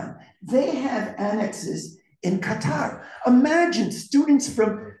 Georgetown. They have annexes in Qatar. Imagine students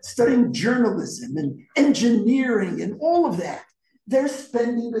from studying journalism and engineering and all of that. They're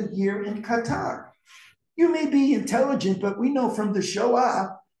spending a year in Qatar. You may be intelligent, but we know from the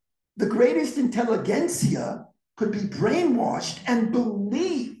Shoah, the greatest intelligentsia could be brainwashed and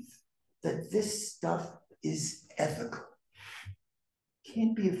believe that this stuff is ethical.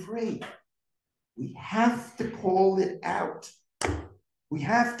 Can't be afraid. We have to call it out. We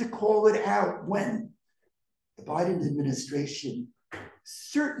have to call it out when the Biden administration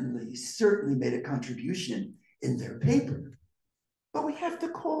certainly made a contribution in their paper. But we have to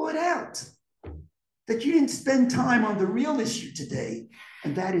call it out that you didn't spend time on the real issue today,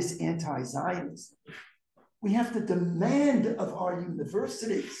 and that is anti-Zionism. We have to demand of our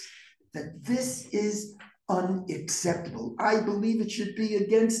universities that this is unacceptable. I believe it should be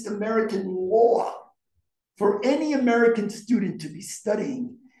against American law for any American student to be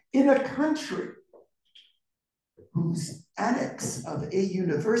studying in a country whose annex of a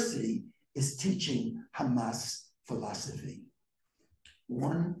university is teaching Hamas philosophy.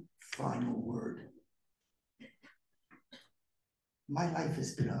 One final word. My life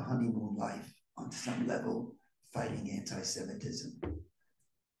has been a honeymoon life on some level, fighting anti-Semitism.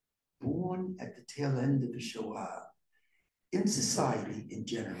 Born at the tail end of the Shoah, in society in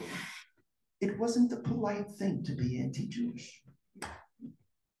general, it wasn't the polite thing to be anti-Jewish.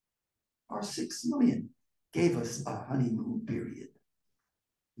 Our 6 million gave us a honeymoon period.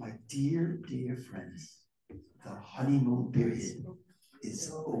 My dear, dear friends, the honeymoon period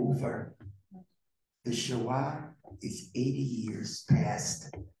is over. The Shoah is 80 years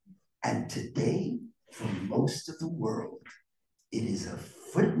past, and today, for most of the world, it is a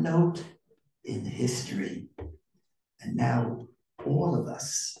footnote in history. And now all of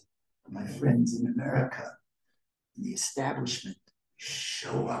us, my friends in America, in the establishment,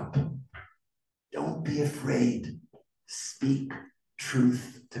 show up. Don't be afraid. Speak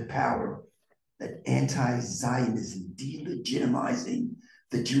truth to power. That anti-Zionism, delegitimizing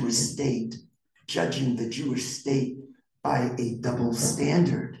the Jewish state, judging the Jewish state by a double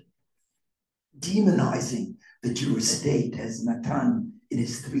standard, demonizing the Jewish state, as Natan in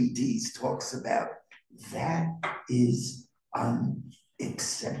his 3Ds talks about, that is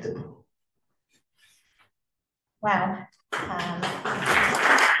unacceptable. Wow.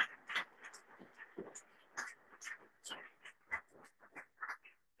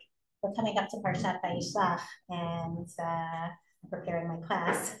 We're coming up to Parshat Vayishlach, and preparing my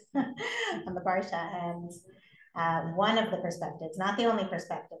class on the Parsha, and one of the perspectives, not the only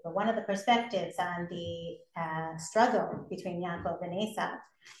perspective, but one of the perspectives on the struggle between Yaakov and Esau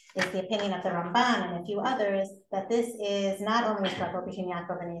is the opinion of the Ramban and a few others, that this is not only a struggle between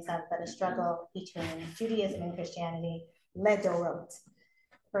Yaakov and Esau, but a struggle between Judaism and Christianity, ledorot,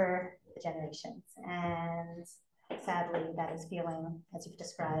 for the generations. And sadly, that is feeling, as you've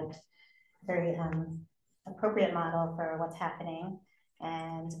described, a very appropriate model for what's happening.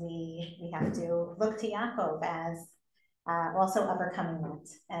 And we have to look to Yaakov as also overcoming it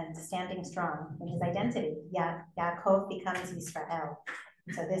and standing strong in his identity. Yaakov becomes Yisrael.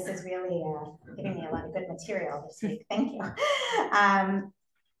 So this is really giving me a lot of good material this week. Thank you.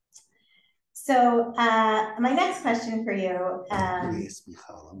 So my next question for you. Yes,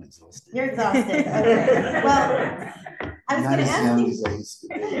 Michal, I'm exhausted. You're exhausted. Okay. Well, I was going to ask you. As I used to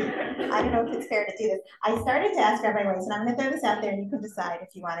be. I don't know if it's fair to do this. I started to ask Rabbi Weiss, and I'm going to throw this out there, and you can decide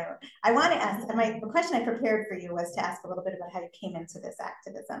if you want to. I want to ask. The question I prepared for you was to ask a little bit about how you came into this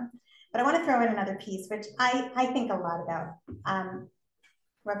activism, but I want to throw in another piece, which I think a lot about.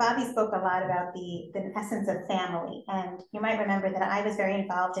 Rababi spoke a lot about the essence of family. And you might remember that I was very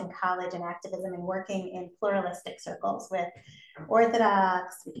involved in college and activism and working in pluralistic circles with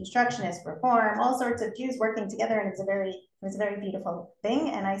Orthodox, Reconstructionist, Reform, all sorts of Jews working together. And it was a very beautiful thing.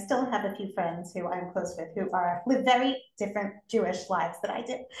 And I still have a few friends who I'm close with who live very different Jewish lives that I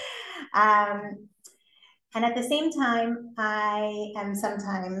did. And at the same time, I am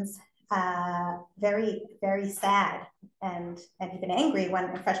sometimes very, very sad and even angry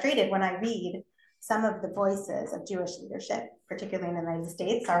and frustrated when I read some of the voices of Jewish leadership, particularly in the United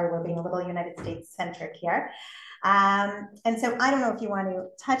States. Sorry, we're being a little United States centric here. And so I don't know if you want to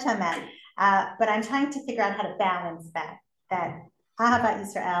touch on that, but I'm trying to figure out how to balance that Ahavat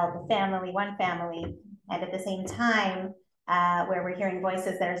Yisrael, the family, one family, and at the same time, where we're hearing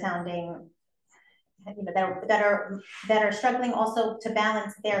voices that are sounding, that are struggling also to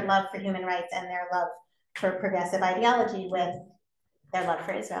balance their love for human rights and their love for progressive ideology with their love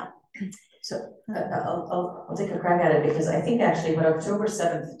for Israel. So I'll take a crack at it, because I think actually what October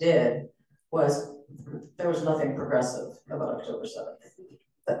 7th did was, there was nothing progressive about October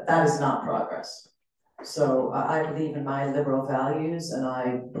 7th. That is not progress. So I believe in my liberal values, and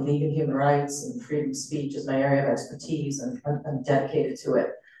I believe in human rights, and freedom of speech is my area of expertise, and I'm dedicated to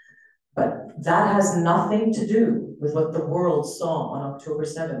it. But that has nothing to do with what the world saw on October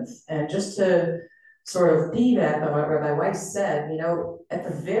 7th. And just to sort of piggyback on what Rabbi Weiss said, at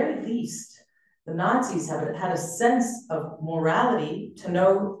the very least, the Nazis had a sense of morality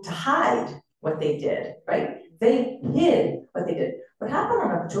to hide what they did, right? They hid what they did. What happened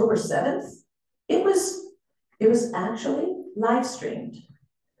on October 7th, it was actually live streamed.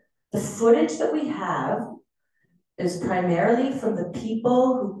 The footage that we have is primarily from the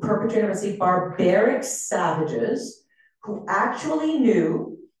people who perpetrated, let's say, barbaric savages who actually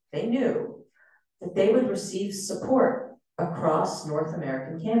knew that they would receive support across North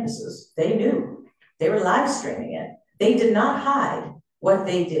American campuses. They knew. They were live streaming it. They did not hide what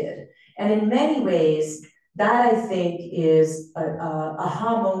they did. And in many ways, That, I think, is a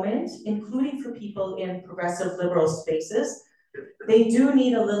aha moment, including for people in progressive liberal spaces. They do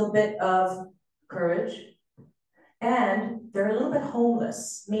need a little bit of courage, and they're a little bit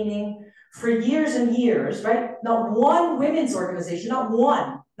homeless, meaning for years and years, right? Not one women's organization, not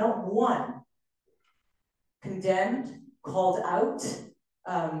one, condemned, called out,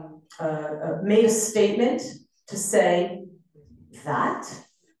 made a statement to say that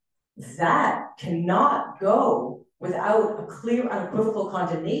cannot go without a clear, unequivocal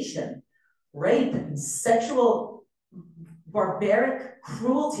condemnation. Rape and sexual barbaric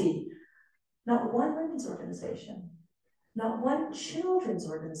cruelty. Not one women's organization, not one children's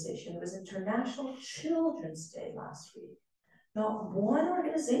organization. It was International Children's Day last week. Not one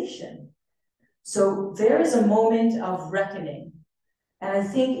organization. So there is a moment of reckoning. And I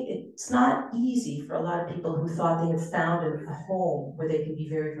think it's not easy for a lot of people who thought they had found a home where they can be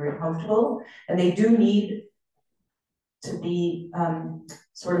very, very comfortable. And they do need to be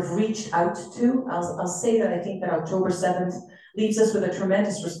sort of reached out to. I'll say that I think that October 7th leaves us with a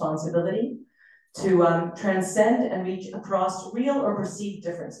tremendous responsibility to transcend and reach across real or perceived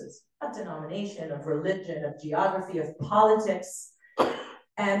differences of denomination, of religion, of geography, of politics.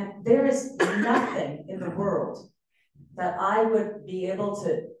 And there is nothing in the world that I would be able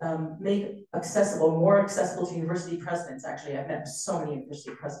to make accessible, more accessible to university presidents. Actually, I've met so many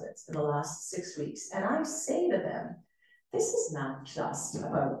university presidents in the last 6 weeks, and I say to them, this is not just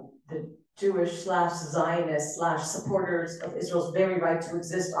about the Jewish/Zionist/supporters of Israel's very right to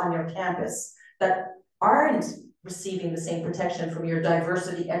exist on your campus that aren't receiving the same protection from your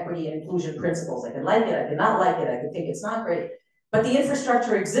diversity, equity, and inclusion principles. I can like it, I can not like it, I can think it's not great. But the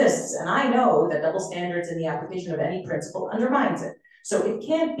infrastructure exists, and I know that double standards in the application of any principle undermines it. So it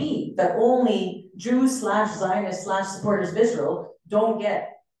can't be that only Jews/Zionists/supporters of Israel don't get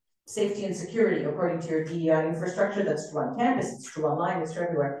safety and security according to your DEI infrastructure. That's true on campus, it's true online, it's true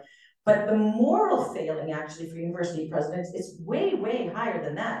everywhere. But the moral failing actually for university presidents is way, way higher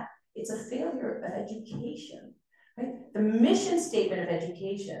than that. It's a failure of education, right? The mission statement of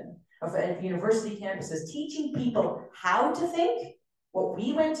education of university campuses, teaching people how to think, what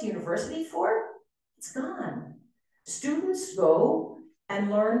we went to university for, it's gone. Students go and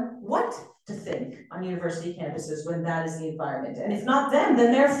learn what to think on university campuses when that is the environment. And if not them,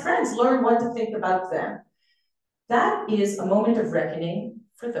 then their friends learn what to think about them. That is a moment of reckoning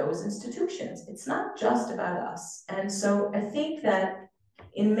for those institutions. It's not just about us. And so I think that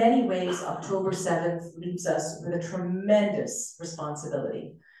in many ways, October 7th leaves us with a tremendous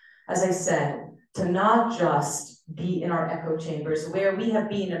responsibility. As I said, to not just be in our echo chambers where we have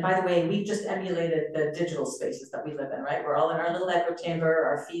been, and by the way, we've just emulated the digital spaces that we live in, right? We're all in our little echo chamber,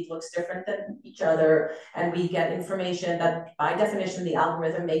 our feed looks different than each other, and we get information that by definition, the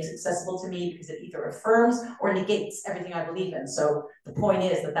algorithm makes accessible to me because it either affirms or negates everything I believe in. So the point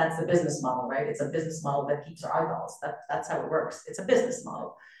is that that's the business model, right? It's a business model that keeps our eyeballs. That's how it works. It's a business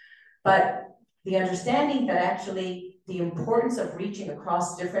model. But the understanding that actually the importance of reaching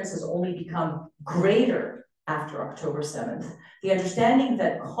across difference has only become greater after October 7th. The understanding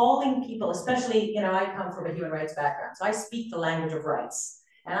that calling people, especially, I come from a human rights background, so I speak the language of rights.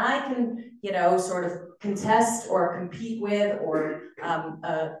 And I can, sort of contest or compete with or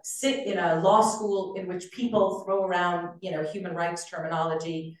sit in a law school in which people throw around, human rights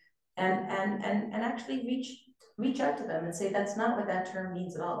terminology and actually reach out to them and say, that's not what that term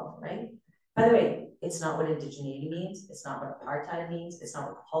means at all, right? By the way, it's not what indigeneity means. It's not what apartheid means. It's not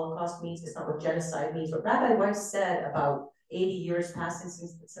what the Holocaust means. It's not what genocide means. What Rabbi Weiss said about 80 years passing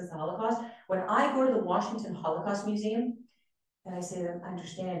since the Holocaust, when I go to the Washington Holocaust Museum, and I say to them, I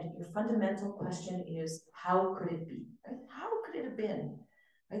understand, your fundamental question is, how could it be? Right? How could it have been?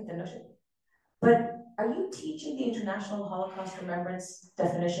 Right? The notion. But are you teaching the International Holocaust Remembrance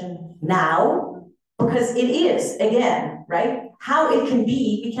definition now? Because it is, again, right? How it can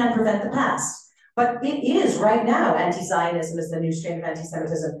be, we can't prevent the past. But it is right now, anti-Zionism is the new strain of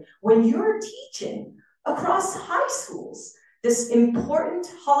anti-Semitism. When you're teaching across high schools this important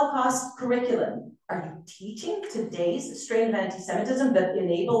Holocaust curriculum, are you teaching today's strain of anti-Semitism that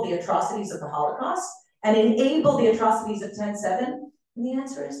enable the atrocities of the Holocaust and enable the atrocities of 10/7? And the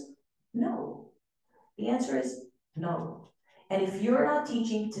answer is no. The answer is no. And if you're not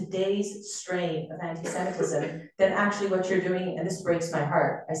teaching today's strain of anti-Semitism, then actually what you're doing, and this breaks my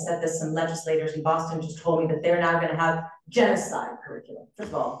heart, I said this, some legislators in Boston just told me that they're now going to have genocide curriculum.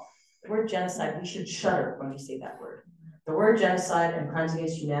 First of all, the word genocide, we should shudder when we say that word. The word genocide and crimes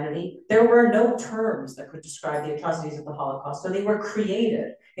against humanity, there were no terms that could describe the atrocities of the Holocaust, so they were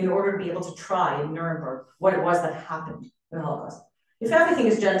created in order to be able to try in Nuremberg what it was that happened in the Holocaust. If everything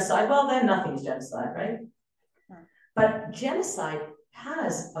is genocide, well, then nothing is genocide, right? But genocide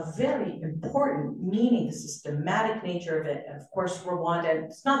has a very important meaning, the systematic nature of it. And of course, Rwanda,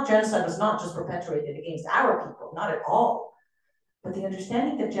 it's not, genocide was not just perpetuated against our people, not at all. But the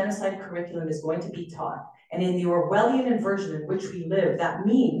understanding that genocide curriculum is going to be taught, and in the Orwellian version in which we live, that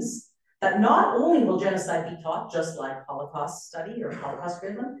means that not only will genocide be taught, just like Holocaust study or Holocaust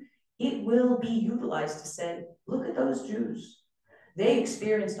curriculum, it will be utilized to say, look at those Jews. They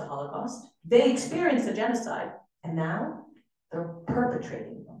experienced a Holocaust, they experienced a genocide, and now they're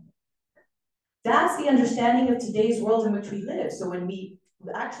perpetrating them. That's the understanding of today's world in which we live. So when we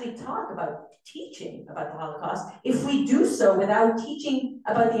actually talk about teaching about the Holocaust, if we do so without teaching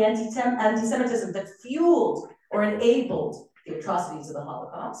about the anti-Semitism that fueled or enabled the atrocities of the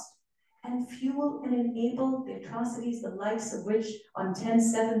Holocaust, and fuel and enable the atrocities, the likes of which on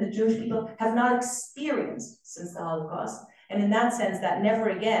 10/7 the Jewish people have not experienced since the Holocaust. And in that sense, that never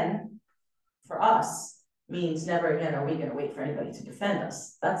again, for us, means never again are we going to wait for anybody to defend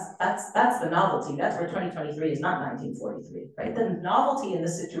us. That's the novelty. That's where 2023 is not 1943, right? The novelty in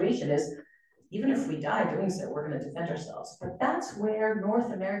this situation is, even if we die doing so, we're going to defend ourselves. But that's where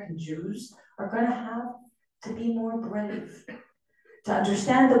North American Jews are going to have to be more brave, to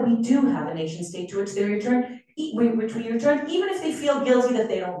understand that we do have a nation state to which they return, which we return, even if they feel guilty that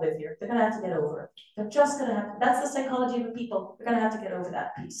they don't live here. They're gonna have to get over it. They're just gonna have, that's the psychology of the people. They're gonna have to get over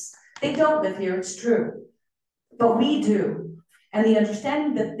that piece. They don't live here, it's true, but we do. And the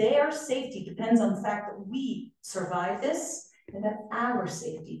understanding that their safety depends on the fact that we survive this, and that our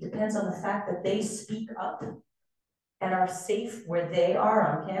safety depends on the fact that they speak up and are safe where they are,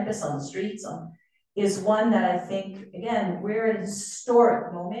 on campus, on the streets, is one that I think, again, we're at a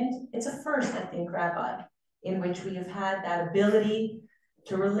historic moment. It's a first, I think, Rabbi, in which we have had that ability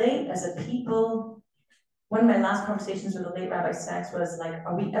to relate as a people. One of my last conversations with the late Rabbi Sachs was like,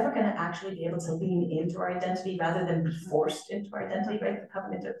 are we ever going to actually be able to lean into our identity rather than be forced into our identity, right? The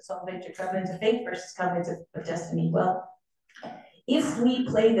covenant of salvation, covenant of faith versus covenant of destiny. Well, if we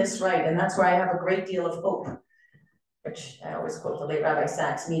play this right, and that's where I have a great deal of hope, which I always quote the late Rabbi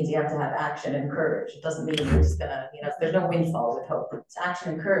Sachs, means you have to have action and courage. It doesn't mean you're just gonna, there's no windfall with hope. It's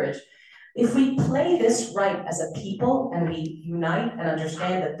action and courage. If we play this right as a people and we unite and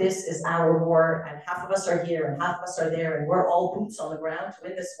understand that this is our war and half of us are here and half of us are there and we're all boots on the ground to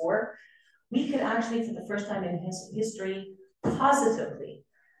win this war, we could actually, for the first time in history, positively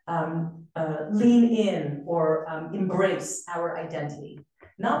lean in or embrace our identity.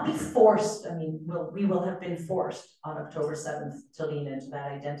 Not be forced, I mean, we will have been forced on October 7th to lean into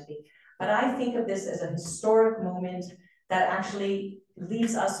that identity. But I think of this as a historic moment that actually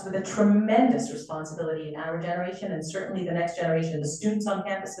leaves us with a tremendous responsibility in our generation, and certainly the next generation, the students on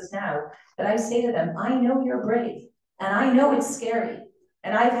campuses now, that I say to them, I know you're brave, and I know it's scary.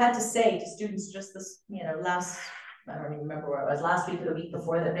 And I've had to say to students just this, I don't even remember where it was, last week or the week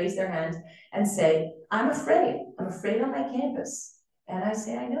before, that raised their hand and say, I'm afraid on my campus. And I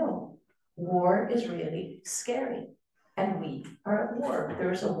say, I know, war is really scary. And we are at war.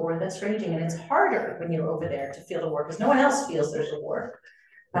 There's a war that's raging, and it's harder when you're over there to feel the war because no one else feels there's a war.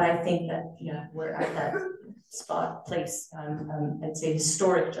 But I think that, we're at that place, I'd say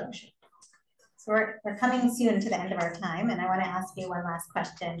historic junction. So we're coming soon to the end of our time, and I want to ask you one last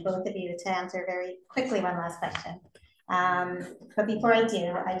question, both of you, to answer very quickly one last question. But before I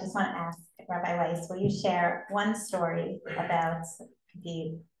do, I just want to ask Rabbi Weiss, will you share one story about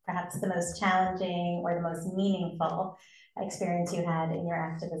perhaps the most challenging or the most meaningful experience you had in your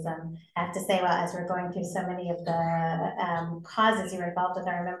activism? I have to say, well, as we're going through so many of the causes you were involved with,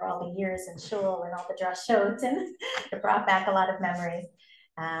 I remember all the years in shul and all the drashot, and it brought back a lot of memories.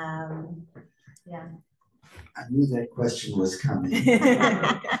 Yeah. I knew that question was coming.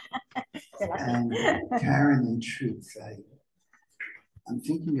 And Karen, in truth, I'm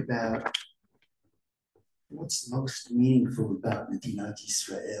thinking about what's most meaningful about Medinat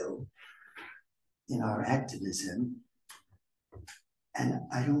Israel in our activism. And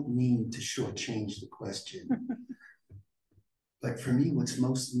I don't mean to shortchange the question, but for me, what's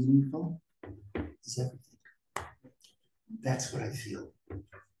most meaningful is everything. That's what I feel.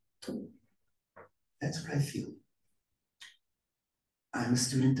 That's what I feel. I'm a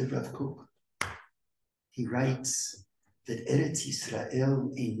student of Rav Kook. He writes that Eretz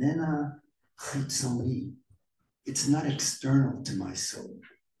Yisrael einena chitzoni. It's not external to my soul.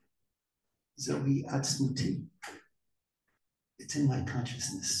 Zohi atzmuti. It's in my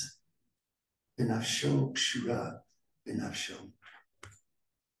consciousness. Benafsho kshura benafsho.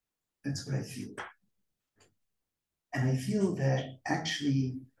 That's what I feel. And I feel that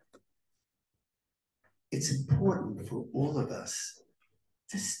actually it's important for all of us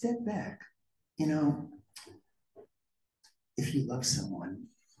to step back. if you love someone,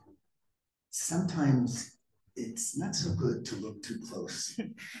 sometimes it's not so good to look too close.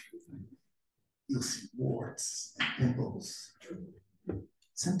 You'll see warts and pimples.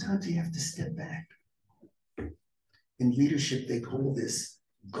 Sometimes you have to step back. In leadership, they call this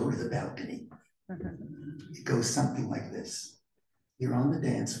go to the balcony. It goes something like this. You're on the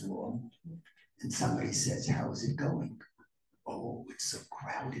dance floor and somebody says, how is it going? Oh, it's so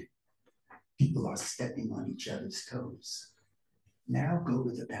crowded. People are stepping on each other's toes. Now go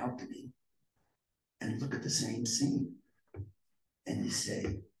to the balcony and look at the same scene. And you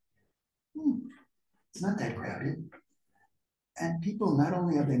say, it's not that crowded. And people, not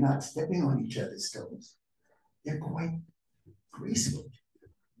only are they not stepping on each other's toes, they're quite graceful.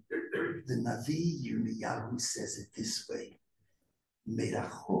 The Navi Yirmiyahu says it this way,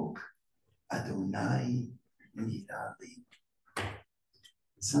 Merachok Adonai Nirali.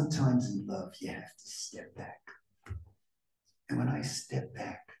 Sometimes in love, you have to step back. And when I step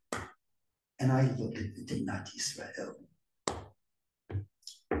back and I look at the Dinat Yisrael,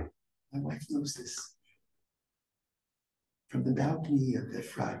 my wife knows this. From the balcony of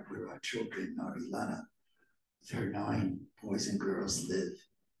Efrat, where our children, our Ilana, with her 9 boys and girls live,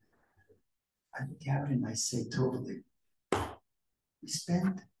 I look out and I say totally, we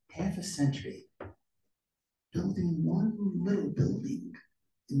spent half a century building one little building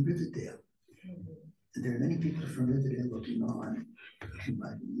in Riverdale. And there are many people from Riverdale looking on whom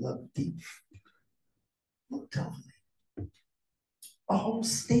I love deep. Look totally. A whole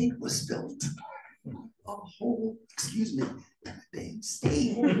state was built. A whole, damn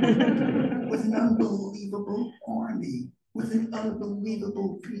state with an unbelievable army, with an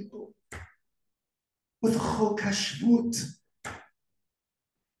unbelievable people, with Chok HaShvut,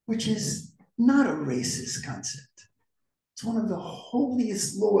 which is not a racist concept. It's one of the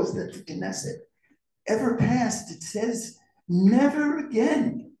holiest laws that the Knesset ever passed. It says, never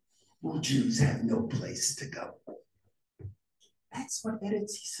again will Jews have no place to go. That's what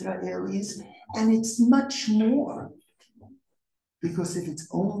Eretz Yisrael is, and it's much more. Because if it's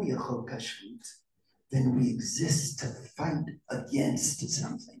only a Chok HaShvut, then we exist to fight against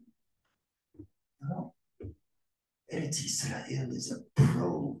something. No. Eretz Yisrael is a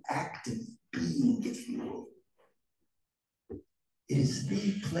proactive being, if you will. It is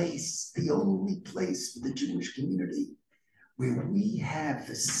the place, the only place for the Jewish community where we have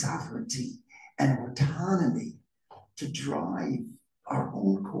the sovereignty and autonomy to drive our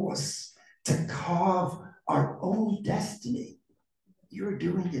own course, to carve our own destiny. You're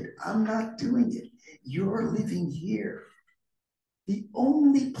doing it. I'm not doing it. You're living here. The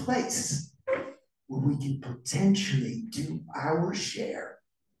only place where we can potentially do our share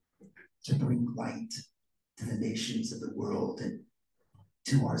to bring light to the nations of the world and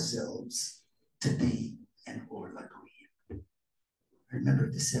to ourselves, to be an Or Lagoyim. I remember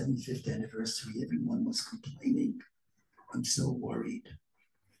at the 75th anniversary, everyone was complaining. I'm so worried.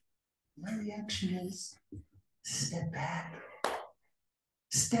 My reaction is, step back.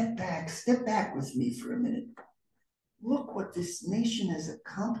 Step back with me for a minute. Look what this nation has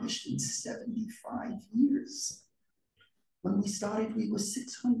accomplished in 75 years. When we started, we were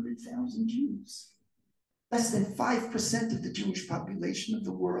 600,000 Jews. Less than 5% of the Jewish population of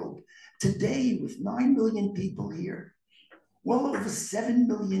the world. Today, with 9 million people here, well over 7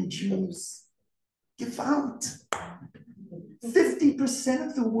 million Jews. Give out. 50%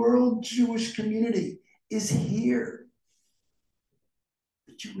 of the world Jewish community is here.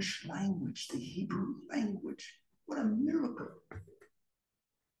 The Jewish language, the Hebrew language, what a miracle.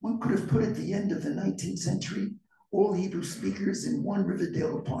 One could have put at the end of the 19th century all Hebrew speakers in one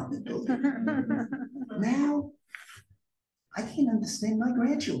Riverdale apartment building. Now, I can't understand my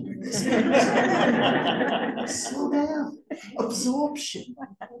grandchildren. Slow down. Absorption.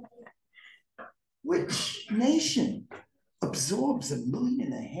 Which nation absorbs 1.5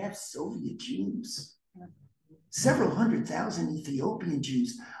 million Soviet Jews? Several 100,000 Ethiopian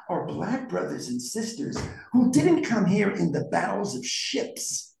Jews are Black brothers and sisters who didn't come here in the bows of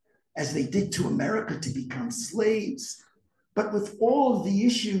ships as they did to America to become slaves, but with all of the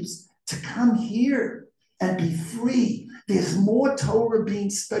issues to come here and be free. There's more Torah being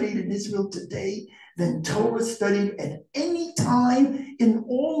studied in Israel today than Torah studied at any time in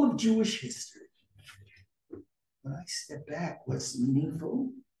all of Jewish history. When I step back, what's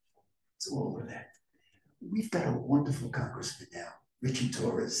meaningful? It's all of that. We've got a wonderful congressman now, Richie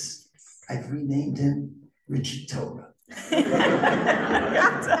Torres. I've renamed him Richie Torah. We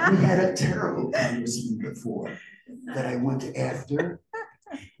had a terrible congressman before that I went after,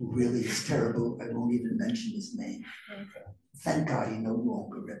 who really is terrible. I won't even mention his name. Thank God he no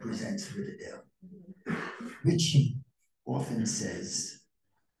longer represents Riverdale. Richie often says,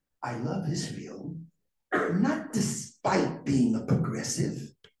 I love Israel, not despite being a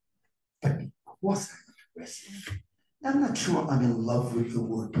progressive, but because I'm a progressive. I'm not sure I'm in love with the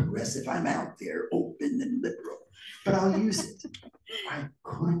word progressive. I'm out there open and liberal, but I'll use it. I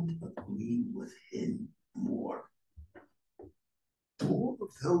couldn't agree with him more. To all of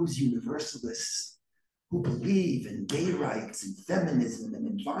those universalists who believe in gay rights and feminism and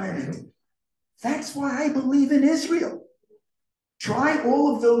environment, that's why I believe in Israel. Try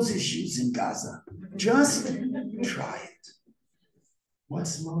all of those issues in Gaza. Just try it.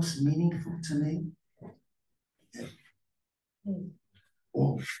 What's most meaningful to me?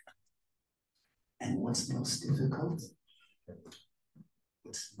 All. And what's most difficult?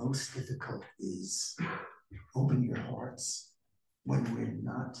 What's most difficult is open your hearts when we're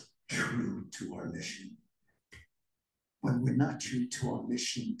not true to our mission. When we're not true to our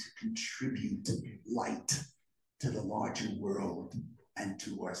mission to contribute light to the larger world and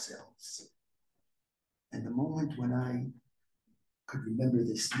to ourselves. And the moment when I could remember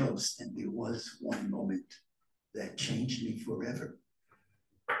this most, and there was one moment that changed me forever,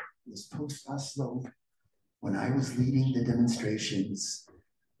 was post-Oslo, when I was leading the demonstrations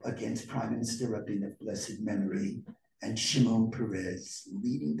against Prime Minister Rabin of blessed memory and Shimon Peres,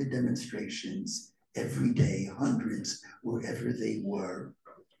 leading the demonstrations every day, hundreds, wherever they were.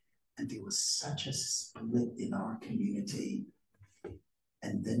 And there was such a split in our community.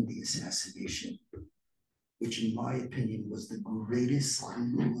 And then the assassination, which in my opinion was the greatest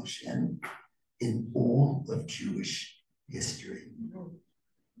Chilul Hashem in all of Jewish history.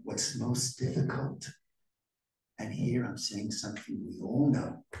 What's most difficult, and here I'm saying something we all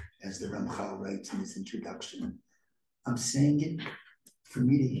know, as the Ramchal writes in his introduction, I'm saying it for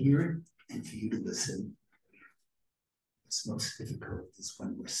me to hear it and for you to listen. What's most difficult is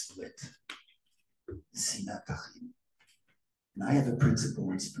when we're split. Sinat Achim. And I have a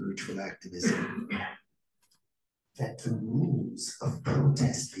principle in spiritual activism that the rules of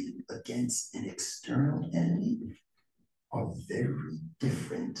protesting against an external enemy are very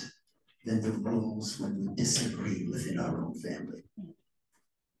different than the rules when we disagree within our own family.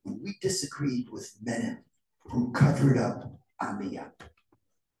 When we disagreed with men who covered up Amiyah,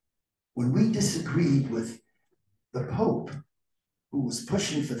 when we disagreed with the Pope who was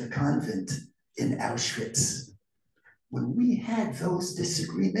pushing for the convent in Auschwitz, when we had those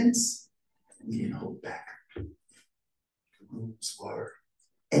disagreements, we didn't hold back. The rules were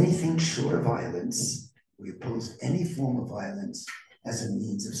anything short of violence. We opposed any form of violence as a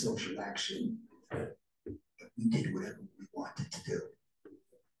means of social action, but we did whatever we wanted to do.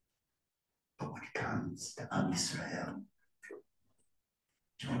 But when it comes to Am Yisrael,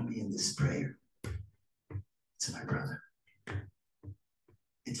 join me in this prayer. It's my brother.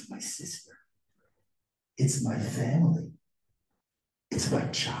 It's my sister. It's my family. It's my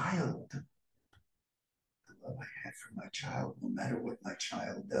child. The love I have for my child, no matter what my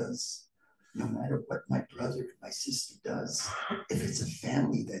child does, no matter what my brother or my sister does, if it's a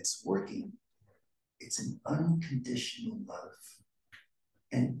family that's working, it's an unconditional love.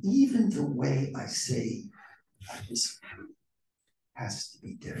 And even the way I say I disagree has to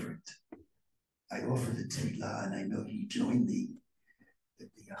be different. I offer the tefillah, and I know you join me, that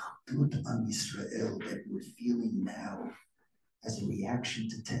the Achdut Am Yisrael that we're feeling now as a reaction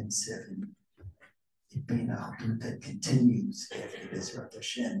to 10-7, it being a Achdut that continues after Bezrat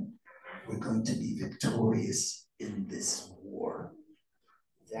Hashem, we're going to be victorious in this war.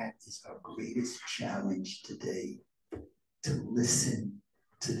 That is our greatest challenge today, to listen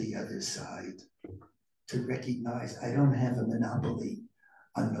to the other side, to recognize I don't have a monopoly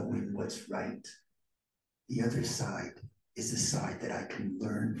on knowing what's right. The other side is a side that I can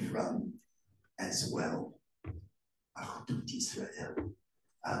learn from as well. Achdut Yisrael,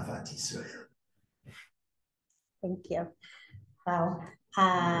 Ahavat Yisrael. Thank you. Wow.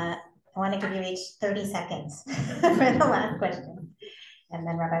 I want to give you each 30 seconds for the last question. And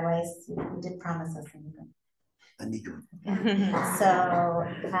then Rabbi Weiss, you did promise us something. So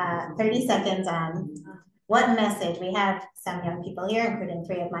 30 seconds on what message. We have some young people here, including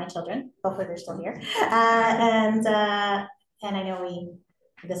 3 of my children. Hopefully they're still here. And I know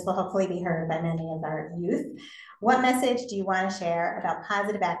this will hopefully be heard by many of our youth. What message do you want to share about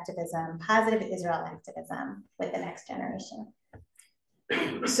positive activism, positive Israel activism with the next generation?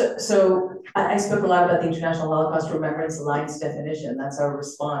 So I spoke a lot about the International Holocaust Remembrance Alliance definition. That's our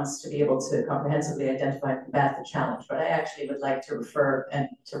response to be able to comprehensively identify and combat the challenge. But I actually would like to refer and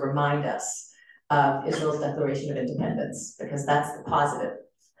to remind us of Israel's Declaration of Independence, because that's the positive.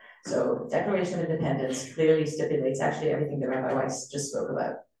 So Declaration of Independence clearly stipulates actually everything that Rabbi Weiss just spoke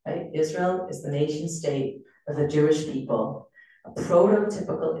about, right? Israel is the nation state of the Jewish people, a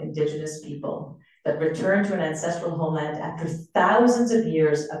prototypical indigenous people that returned to an ancestral homeland after thousands of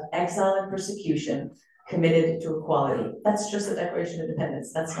years of exile and persecution, committed to equality. That's just the Declaration of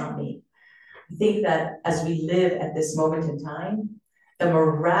Independence. That's not me. I think that as we live at this moment in time, the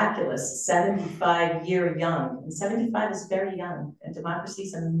miraculous 75-year young, and 75 is very young, and democracy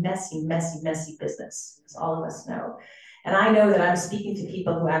is a messy, messy, messy business, as all of us know. And I know that I'm speaking to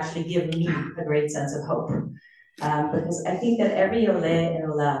people who actually give me a great sense of hope. Because I think that every Ole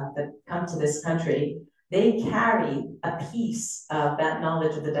and Ola that come to this country, they carry a piece of that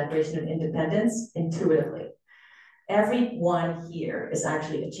knowledge of the Declaration of Independence intuitively. Everyone here is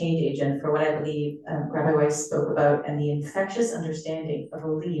actually a change agent for what I believe Rabbi Weiss spoke about, and the infectious understanding of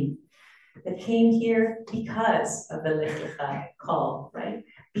Olim that came here because of the Lech Lecha call, right?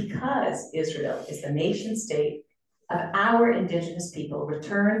 Because Israel is the nation state of our indigenous people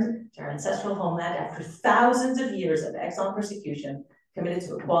returned to our ancestral homeland after thousands of years of exile and persecution, committed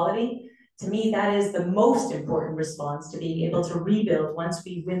to equality. To me, that is the most important response to being able to rebuild once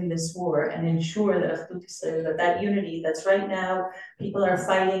we win this war and ensure that that unity that's right now, people are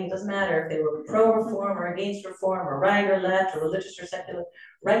fighting, it doesn't matter if they were pro-reform or against reform or right or left or religious or secular,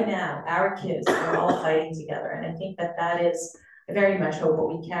 right now, our kids are all fighting together. And I think that that is, I very much hope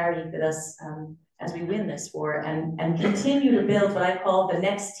what we carry with us as we win this war and continue to build what I call the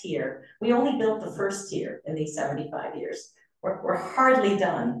next tier. We only built the first tier in these 75 years. We're hardly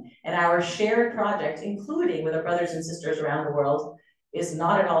done. And our shared project, including with our brothers and sisters around the world, is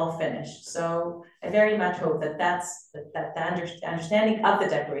not at all finished. So I very much hope that the understanding of the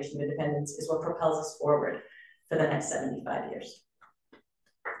Declaration of Independence is what propels us forward for the next 75 years.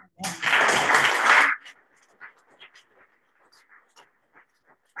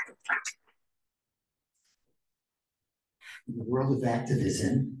 In the world of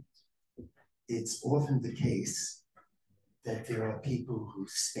activism, it's often the case that there are people who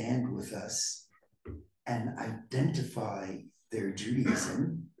stand with us and identify their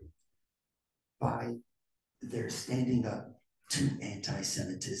Judaism by their standing up to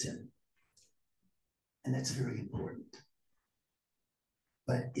anti-Semitism. And that's very important.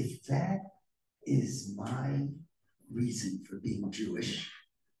 But if that is my reason for being Jewish,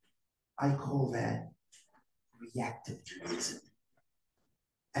 I call that reactive Judaism.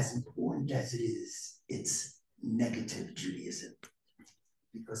 As important as it is, it's negative Judaism,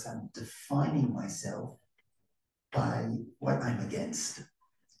 because I'm defining myself by what I'm against.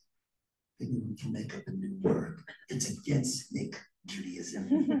 Maybe we can make up a new word. It's against Nick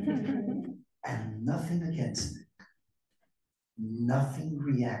Judaism. And nothing against Nick. Nothing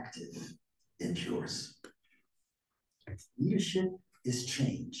reactive endures. Leadership is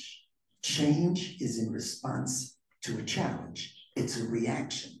change. Change is in response to a challenge. It's a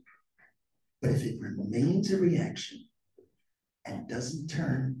reaction. But if it remains a reaction and doesn't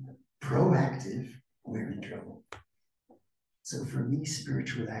turn proactive, we're in trouble. So for me,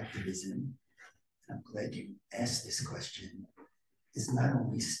 spiritual activism, and I'm glad you asked this question, is not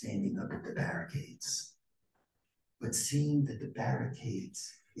only standing up at the barricades, but seeing that the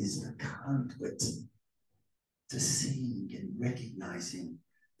barricades is the conduit to seeing and recognizing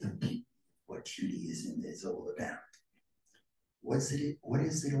what Judaism is all about. What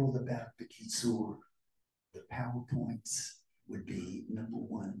is it all about? The Kitzur, the PowerPoints would be, number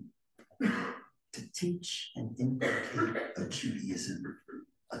one, to teach and inculcate a Judaism,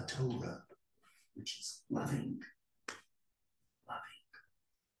 a Torah, which is loving,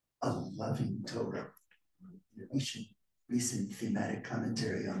 a loving Torah. The recent thematic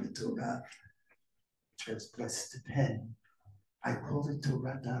commentary on the Torah, which I was blessed to pen, I called it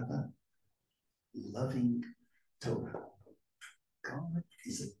Torah Dava, loving Torah. God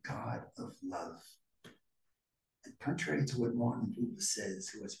is a God of love. And contrary to what Martin Buber says,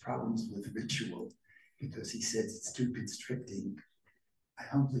 who has problems with ritual because he says it's too constricting, I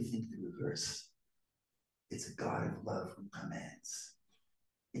humbly think the reverse. It's a God of love who commands.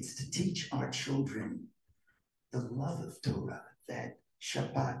 It's to teach our children the love of Torah, that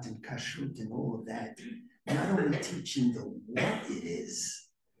Shabbat and Kashrut and all of that, not only teaching the what it is,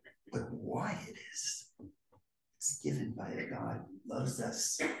 but why it is. It's given by a God who loves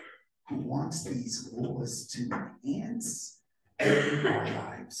us, who wants these laws to enhance our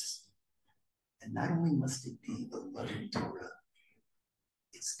lives. And not only must it be the loving Torah,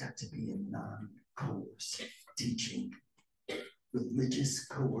 it's got to be a non-coercive teaching. Religious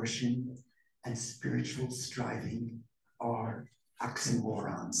coercion and spiritual striving are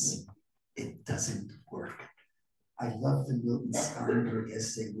oxymorons. It doesn't work. I love the Milton Steinberg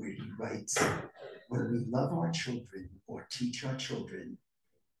essay where he writes, when we love our children or teach our children,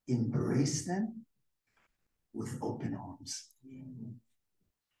 embrace them with open arms.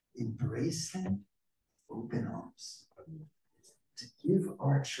 Embrace them, open arms. To give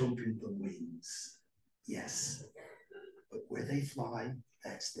our children the wings, yes, but where they fly,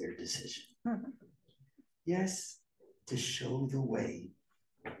 that's their decision. Yes, to show the way,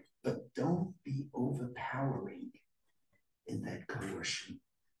 but don't be overpowering in that coercion,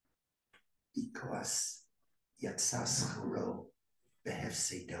 because yatsasharo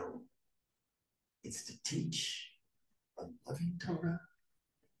behefsedo. It's to teach a loving Torah.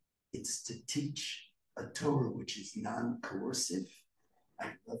 It's to teach a Torah which is non-coercive.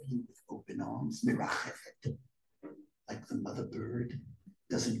 I love you with open arms, mirachefet, like the mother bird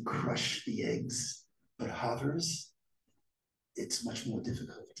doesn't crush the eggs, but hovers. It's much more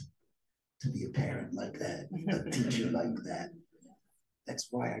difficult to be a parent like that, a teacher like that. That's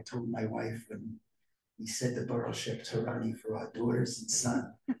why I told my wife when we said the Baruch Shem Torani for our daughters and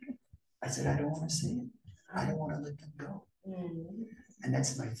son, I said, I don't want to say it. I don't want to let them go. And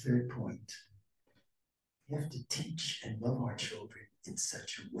that's my third point. We have to teach and love our children in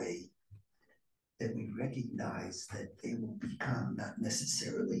such a way that we recognize that they will become not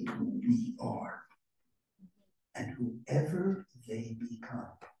necessarily who we are. And whoever they become,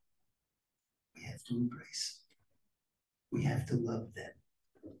 we have to embrace. We have to love them.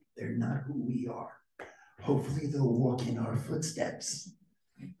 They're not who we are. Hopefully they'll walk in our footsteps.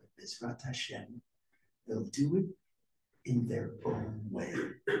 But Bezrat Hashem, they'll do it in their own way.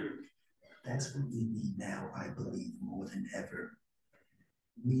 That's what we need now, I believe, more than ever.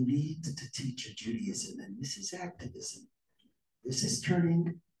 We need to teach a Judaism, and this is activism. This is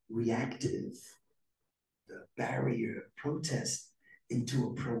turning reactive, the barrier protest, into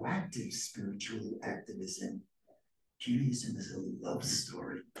a proactive spiritual activism. Judaism is a love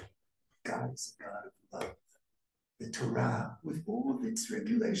story. God is a God of love. The Torah, with all of its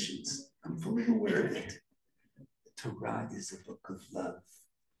regulations, I'm fully aware of it. The Torah is a book of love.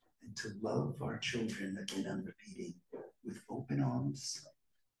 And to love our children, again, I'm repeating, with open arms,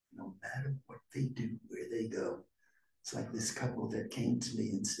 no matter what they do, where they go. It's like this couple that came to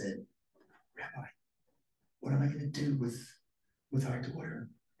me and said, Rabbi, what am I going to do with our daughter?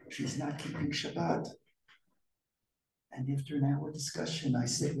 She's not keeping Shabbat. And after an hour discussion, I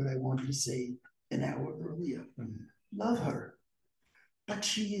said what I wanted to say an hour earlier. Love her. But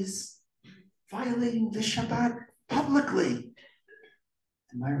she is violating the Shabbat publicly.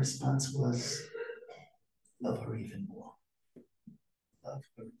 And my response was, love her even more. Love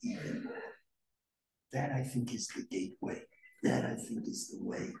her even more. That, I think, is the gateway. That, I think, is the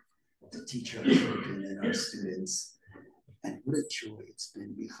way to teach our children and our students. And what a joy it's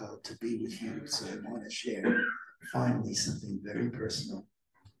been, Michal, to be with you. So I want to share, finally, something very personal.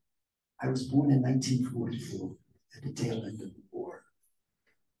 I was born in 1944 at the tail end of the war.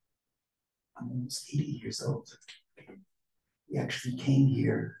 I'm almost 80 years old. We actually came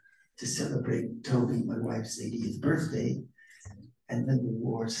here to celebrate Toby, my wife's 80th birthday, and then the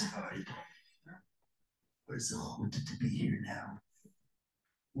war started. What is a chut to be here now?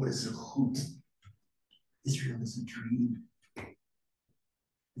 What is a chut? Israel is a dream.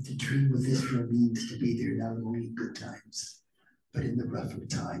 And to dream with Israel means to be there not only in good times, but in the rougher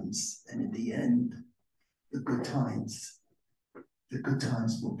times. And in the end, the good times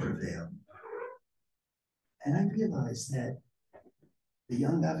will prevail. And I realized that the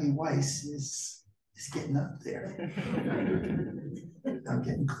young Avi Weiss is getting up there. I'm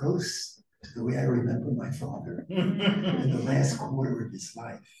getting close to the way I remember my father in the last quarter of his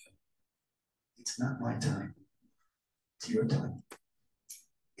life. It's not my time. It's your time.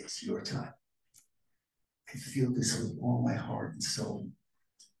 It's your time. I feel this with all my heart and soul.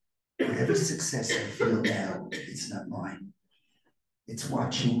 Whatever success I feel now, it's not mine. It's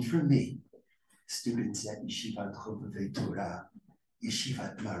watching for me. Students at Yeshivat Chovevei Torah,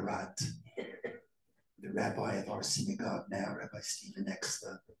 Yeshivat Marat, the rabbi of our synagogue now, Rabbi Stephen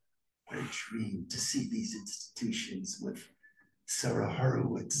Exler. What a dream to see these institutions with Sarah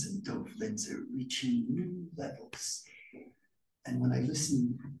Horowitz and Dov Linzer reaching new levels. And when I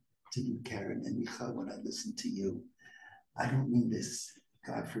listen to you, Karen, and Michal, when I listen to you, I don't mean this,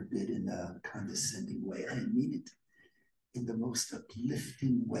 God forbid, in a condescending way. I mean it in the most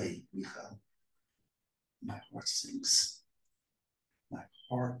uplifting way, Michal. My heart sings. My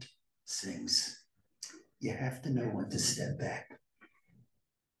heart sings. You have to know when to step back.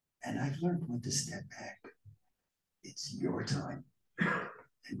 And I've learned when to step back. It's your time.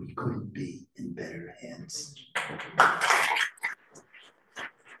 And we couldn't be in better hands.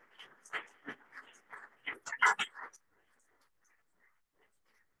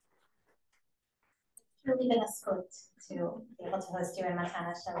 Truly been a zchut to be able to host you in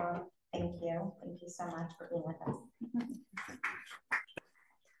Matana Shalom. Thank you. Thank you so much for being with us.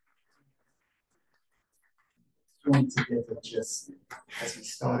 Join together just as we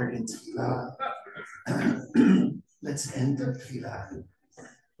started in Tefillah. Let's end the Tefillah.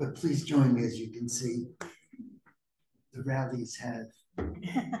 But please join me. As you can see, the rallies have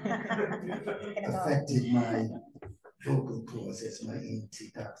affected my vocal cords, as my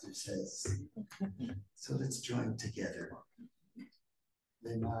ENT doctor says. So let's join together.